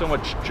end up with so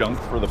much junk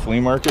for the flea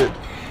market?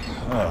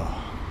 Oh.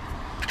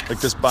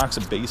 Like this box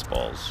of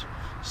baseballs.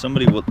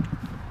 Somebody will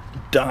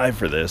die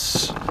for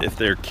this if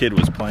their kid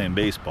was playing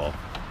baseball.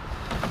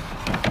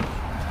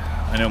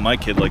 I know my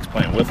kid likes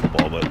playing wiffle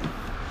ball, but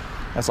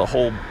that's a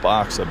whole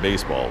box of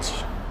baseballs.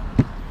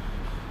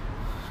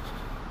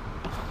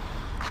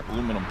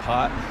 Aluminum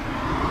pot.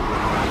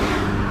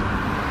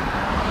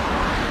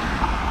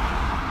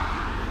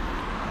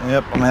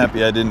 Yep, I'm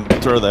happy I didn't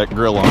throw that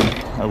grill on.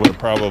 I would have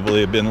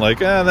probably been like,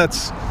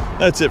 that's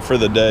it for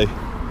the day.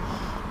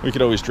 We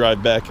could always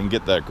drive back and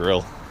get that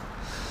grill.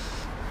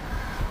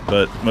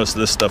 But most of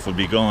this stuff would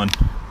be gone.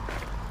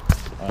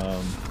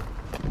 I'm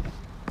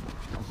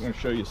going to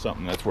show you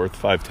something that's worth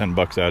 $5-10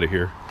 bucks out of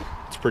here.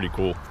 It's pretty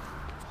cool.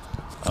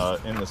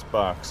 In this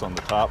box on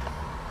the top.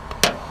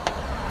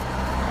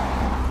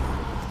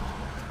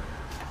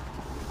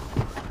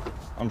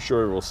 I'm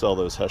sure we'll sell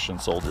those Hessian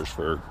soldiers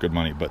for good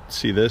money, but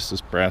see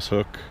this brass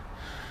hook?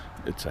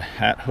 It's a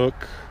hat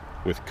hook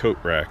with coat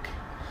rack.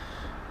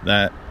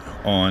 That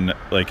on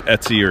like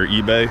Etsy or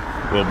eBay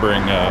will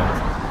bring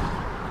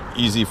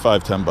easy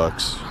 $5-10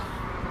 bucks.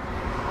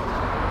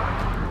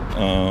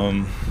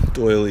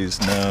 Doilies,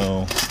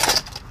 no.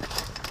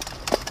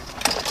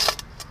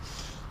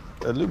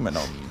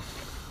 Aluminum.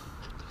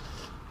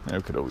 I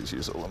could always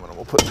use aluminum.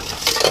 We'll put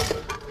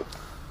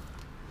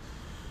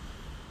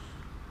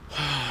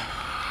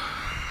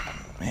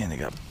man, they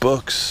got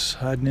books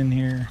hiding in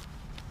here.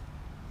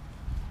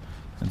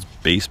 That's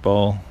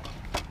baseball.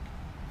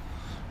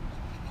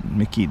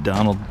 Mickey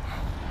Donald.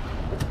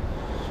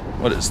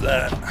 What is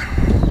that?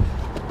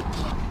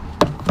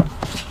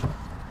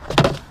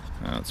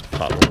 Oh, it's a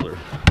pot holder.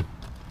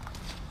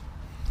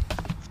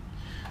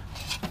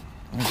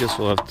 I guess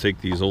we'll have to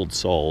take these old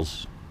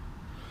saws.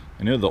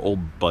 I know the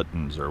old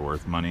buttons are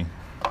worth money.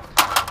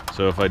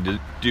 So if I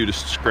do to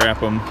scrap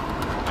them,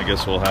 I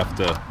guess we'll have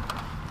to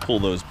pull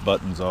those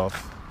buttons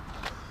off.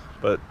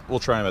 But we'll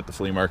try them at the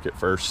flea market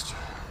first.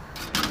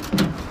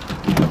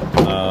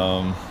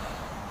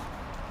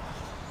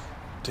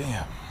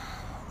 Damn,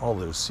 all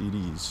those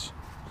CDs.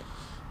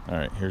 All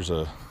right, here's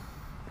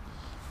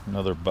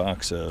another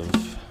box of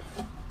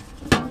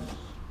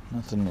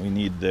nothing we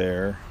need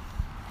there.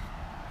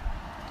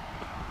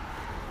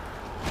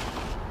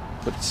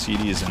 Put the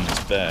CDs in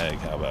this bag.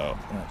 How about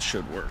that?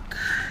 Should work.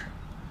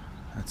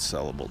 That's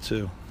sellable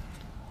too.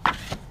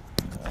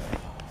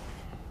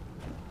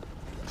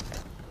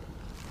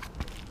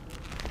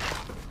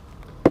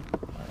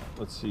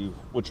 Let's see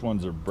which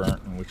ones are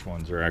burnt and which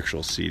ones are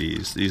actual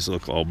CDs. These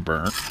look all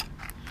burnt.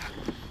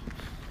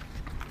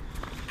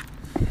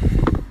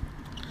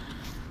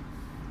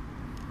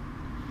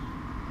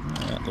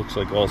 That looks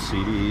like all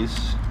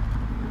CDs.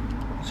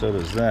 So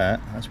does that.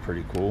 That's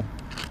pretty cool.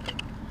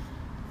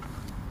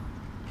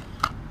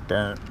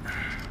 Burnt.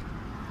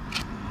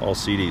 All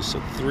CDs. So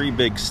 3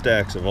 big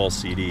stacks of all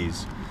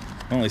CDs.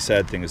 The only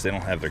sad thing is they don't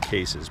have their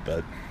cases,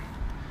 but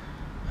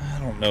I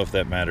don't know if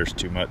that matters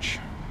too much.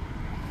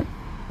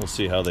 We'll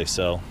see how they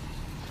sell.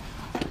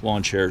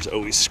 Lawn chairs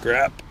always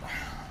scrap.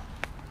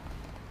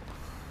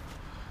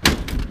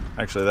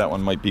 Actually, that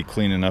one might be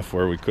clean enough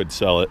where we could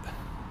sell it.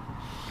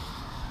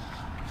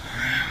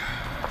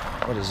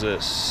 What is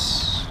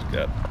this?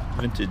 Got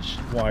vintage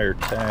wire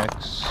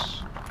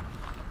tacks.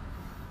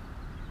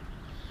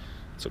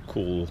 It's a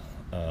cool,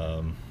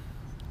 cool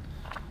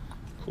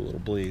little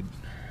blade.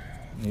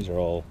 And these are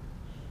all,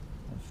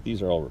 if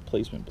these are all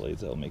replacement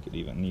blades, that'll make it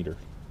even neater.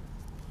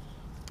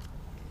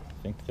 I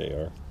think they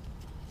are.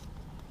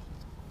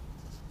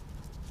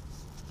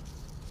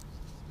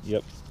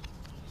 Yep.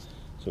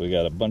 So we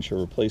got a bunch of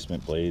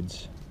replacement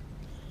blades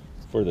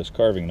for this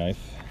carving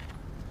knife.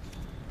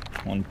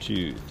 1,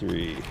 2,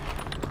 3,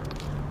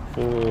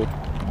 4.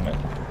 I'm gonna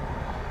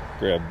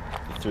grab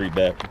the 3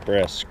 back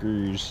brass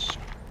screws,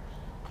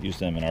 use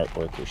them in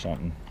artwork or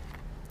something.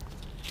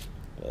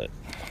 But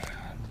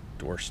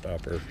door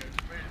stopper.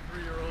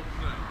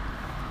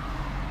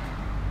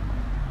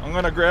 I'm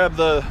gonna grab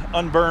the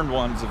unburned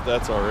ones if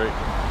that's all right.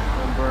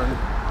 Unburned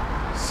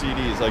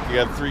CDs, like you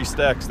got 3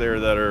 stacks there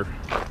that are.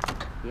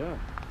 Yeah,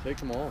 take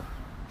them all.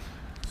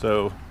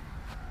 So,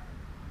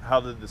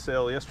 how did the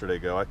sale yesterday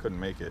go? I couldn't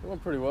make it. It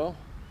went pretty well.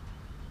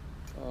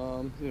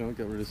 You know,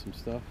 got rid of some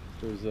stuff.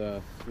 There's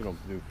you know,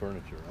 new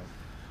furniture,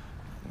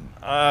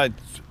 right?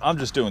 I'm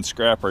just doing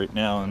scrap right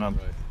now, and I'm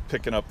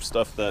picking up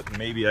stuff that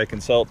maybe I can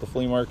sell at the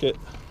flea market.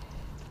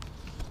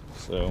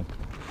 So.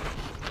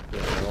 Yeah,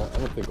 well, I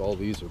don't think all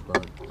these are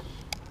burnt.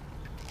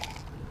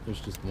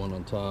 There's just one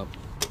on top.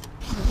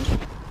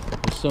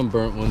 There's some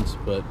burnt ones,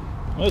 but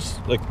most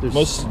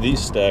of these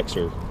stacks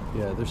are.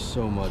 Yeah, there's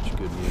so much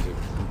good music.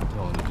 I'm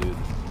telling you, dude.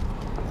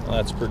 Well,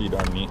 that's pretty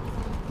darn neat.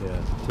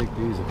 Yeah, take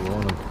these if you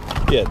want them.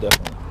 Yeah,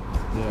 definitely.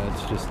 Yeah,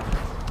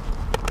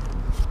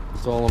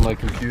 it's all on my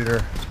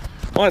computer.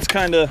 Well, it's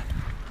kind of.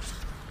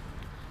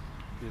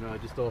 You know, I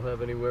just don't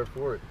have anywhere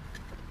for it.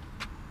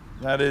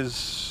 That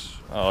is.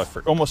 Oh, I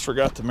almost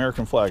forgot the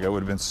American flag. I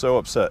would have been so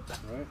upset.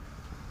 Right.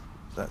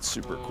 That's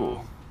super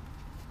cool.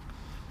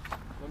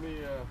 Let me,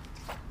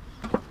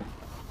 I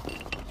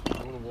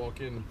want to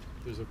walk in.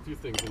 There's a few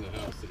things in the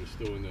house that are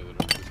still in there that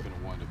I'm just going to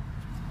wind up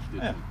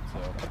ditching. Yeah. So.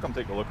 I'll come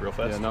take a look real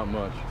fast. Yeah, not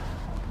much.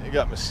 You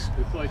got me. It's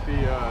like the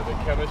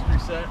chemistry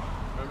set.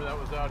 Remember that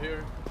was out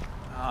here?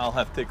 I'll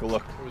have to take a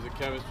look. It was a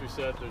chemistry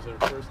set. There's a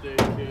first aid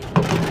kit.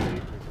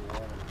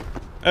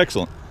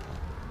 Excellent.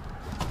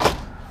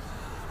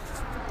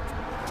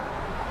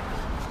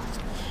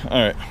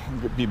 Alright,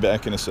 I'll be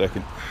back in a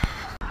second.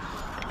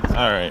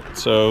 Alright,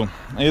 so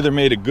I either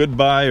made a good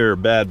buy or a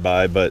bad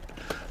buy, but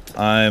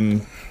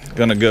I'm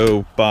gonna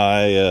go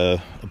buy a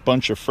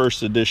bunch of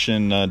first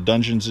edition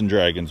Dungeons and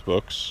Dragons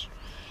books.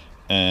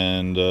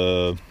 And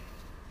what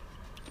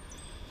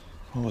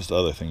was the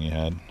other thing you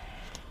had?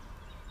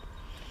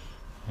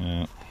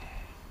 Yeah.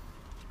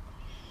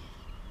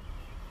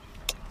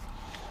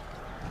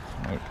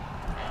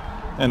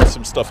 And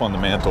some stuff on the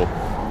mantle.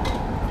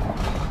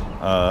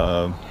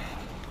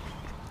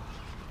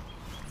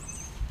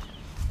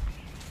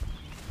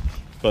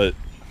 But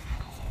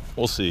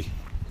we'll see.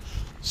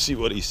 See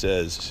what he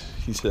says.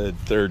 He said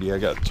 30. I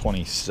got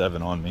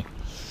 27 on me.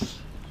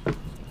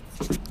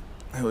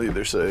 He'll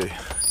either say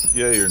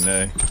yay or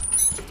nay.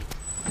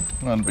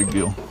 Not a big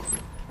deal.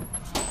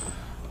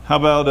 How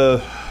about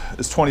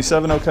is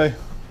 27 okay?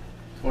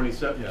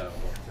 27. Yeah.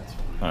 That's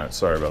fine. All right.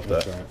 Sorry about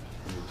that. That's all right.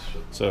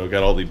 So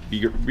got all the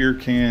beer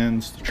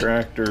cans, the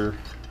tractor.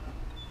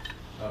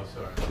 Oh,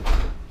 sorry.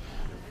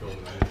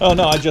 Oh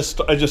no, I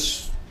just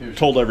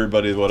told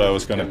everybody what I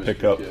was going to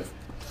pick up. Kit.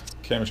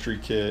 Chemistry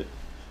kit,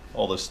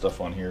 all this stuff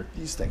on here.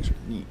 These things are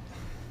neat.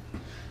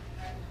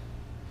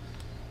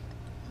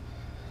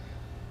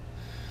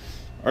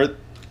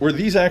 Were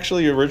these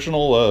actually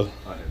original?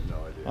 I have no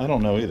idea. I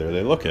don't know either.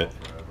 They look it.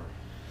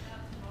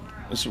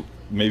 This is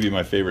maybe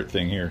my favorite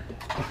thing here.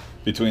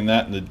 Between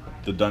that and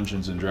the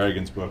Dungeons and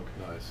Dragons book.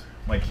 Nice.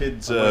 My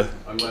kids. I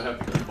might have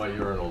to get my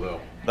urinal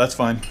though. That's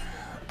fine.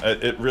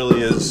 It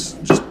really is.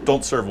 Just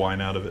don't serve wine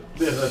out of it.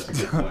 Yeah, that's a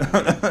good plan. That's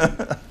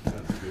a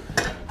good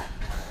plan.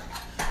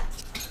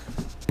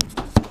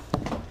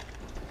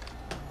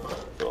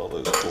 All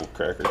those cool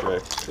Cracker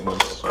Jack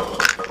things.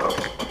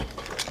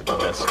 The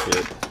best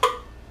kit.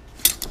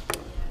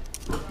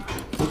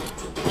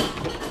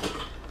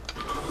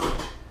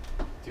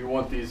 Do you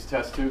want these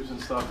test tubes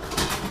and stuff?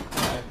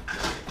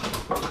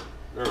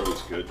 They're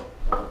always good.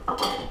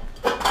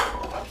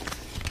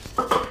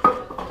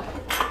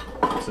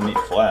 It's a neat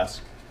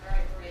flask.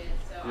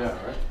 Yeah,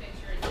 right.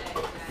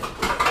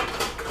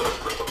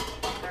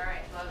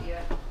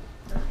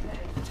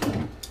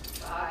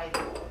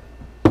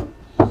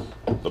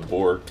 The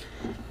board.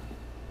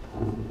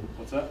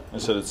 What's that? I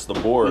said it's the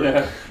board.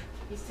 Yeah.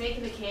 He's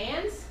taking the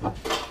cans?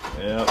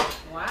 Yeah.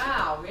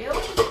 Wow,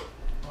 really?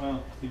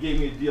 Well, he gave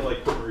me a deal I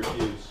couldn't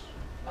refuse.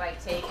 Like,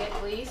 take it,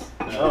 please?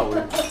 No,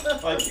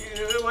 like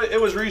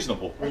it was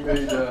reasonable. We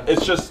made.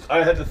 It's just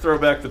I had to throw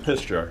back the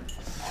piss jar.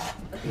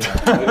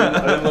 Yeah,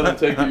 I didn't let him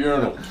take the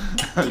urinal.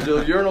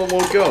 The urinal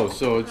won't go,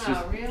 so it's Oh,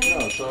 just. really?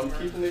 No, so I'm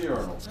keeping the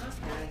urinal.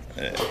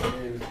 Okay.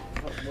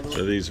 Yeah.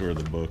 So these were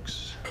the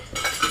books.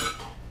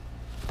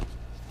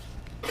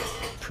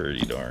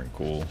 Pretty darn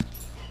cool.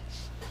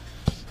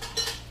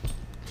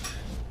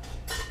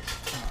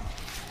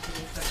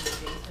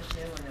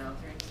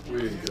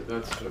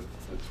 That's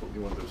what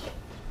you want this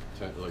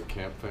like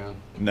camp fan.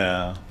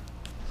 Nah.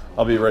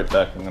 I'll be right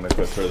back. I'm gonna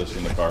go throw this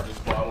in the car. This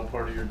bottle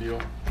part of your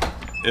deal.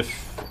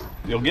 If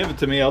you'll give it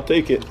to me, I'll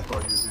take it.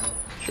 Part of your deal.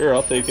 Sure,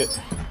 I'll take it.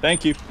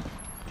 Thank you.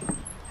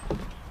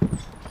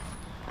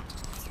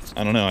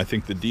 I don't know. I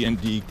think the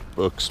D&D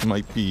books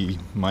might be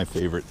my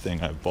favorite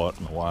thing I've bought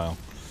in a while.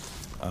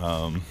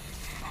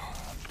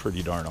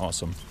 Pretty darn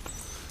awesome.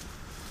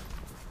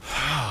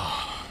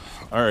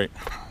 All right.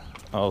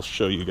 I'll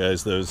show you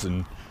guys those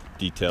in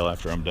detail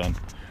after I'm done.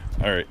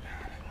 All right.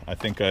 I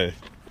think what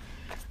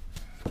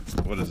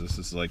is this?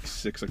 This is like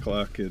 6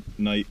 o'clock at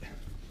night,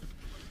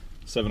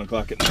 7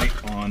 o'clock at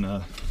night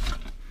on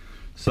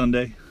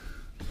Sunday.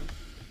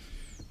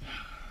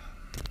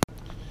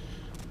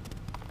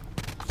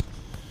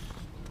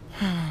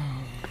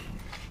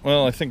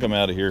 Well, I think I'm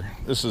out of here.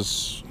 This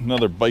is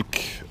another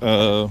bike.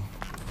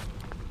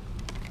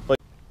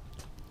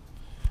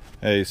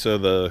 Hey, so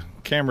the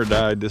camera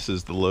died. This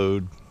is the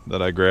load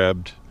that I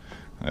grabbed.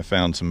 I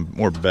found some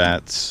more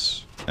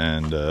bats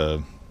and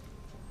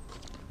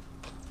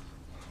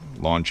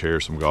lawn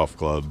chairs, some golf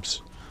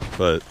clubs.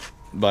 But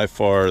by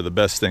far the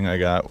best thing I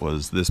got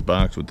was this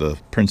box with the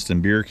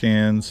Princeton beer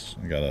cans.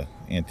 I got an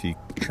antique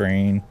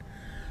train.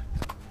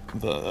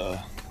 The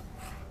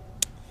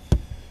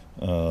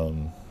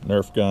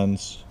Nerf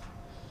guns,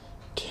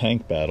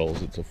 tank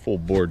battles. It's a full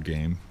board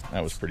game.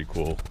 That was pretty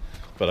cool.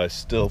 But I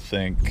still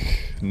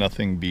think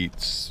nothing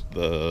beats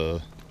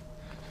the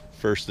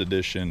first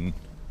edition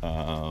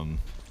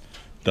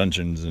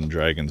Dungeons and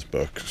Dragons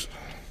books.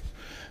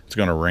 It's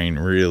gonna rain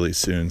really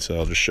soon, so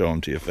I'll just show them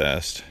to you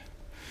fast.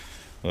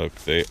 Look,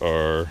 they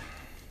are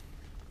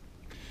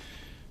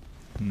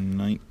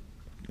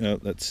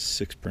that's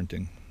 6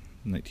 printing,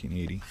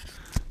 1980.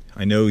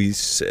 I know he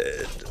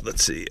said,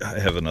 let's see, I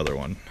have another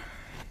one.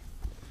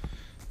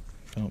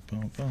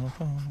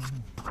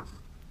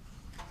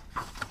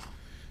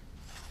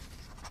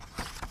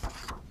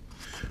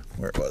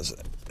 Where was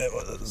it? It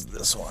was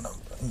this one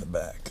in the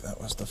back.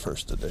 That was the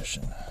first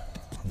edition,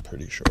 I'm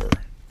pretty sure.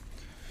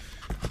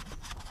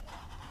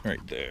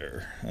 Right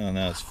there. Oh,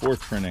 now it's 4th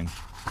printing.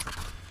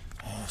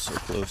 Oh, so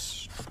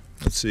close.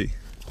 Let's see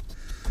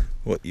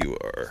what you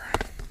are.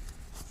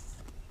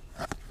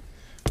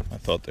 I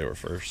thought they were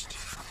first.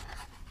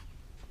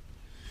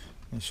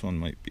 This one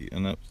might be,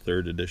 and that's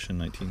 3rd edition,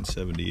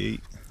 1978.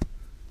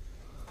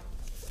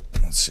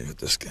 Let's see what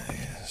this guy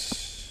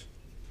is.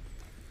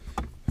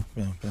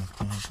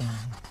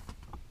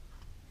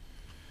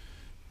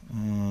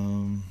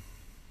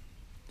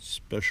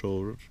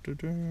 Special.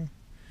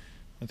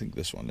 I think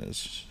this one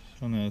is.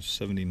 Oh no,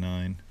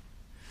 79.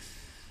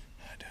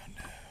 I don't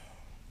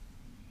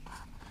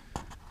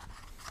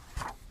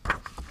know.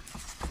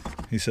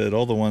 He said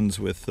all the ones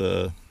with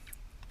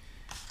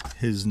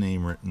his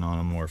name written on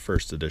them were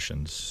first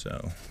editions,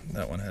 so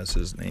that one has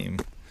his name.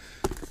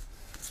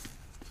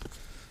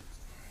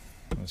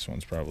 This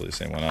one's probably the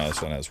same one. Oh,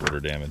 this one has water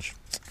damage.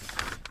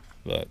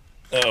 But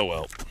oh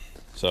well.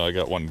 So I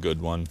got one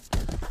good one,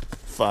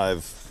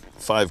 five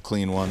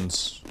clean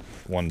ones,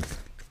 one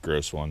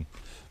gross one,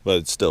 but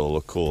it still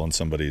look cool on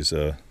somebody's.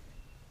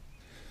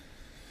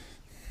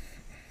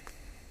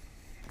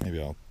 Maybe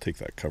I'll take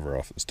that cover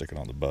off and stick it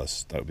on the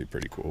bus. That would be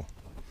pretty cool.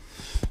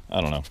 I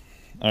don't know.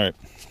 All right.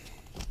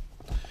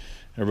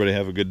 Everybody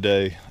have a good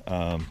day.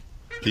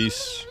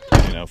 Peace.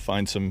 You know,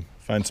 find some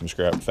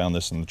scrap. Found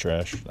this in the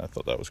trash. I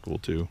thought that was cool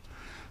too.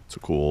 It's a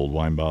cool old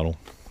wine bottle.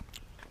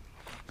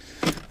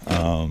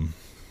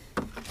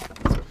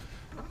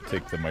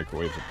 Take the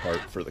microwave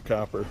apart for the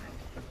copper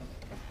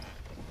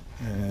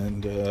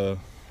and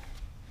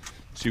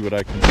see what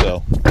I can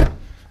sell. All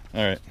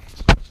right.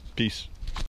 Peace.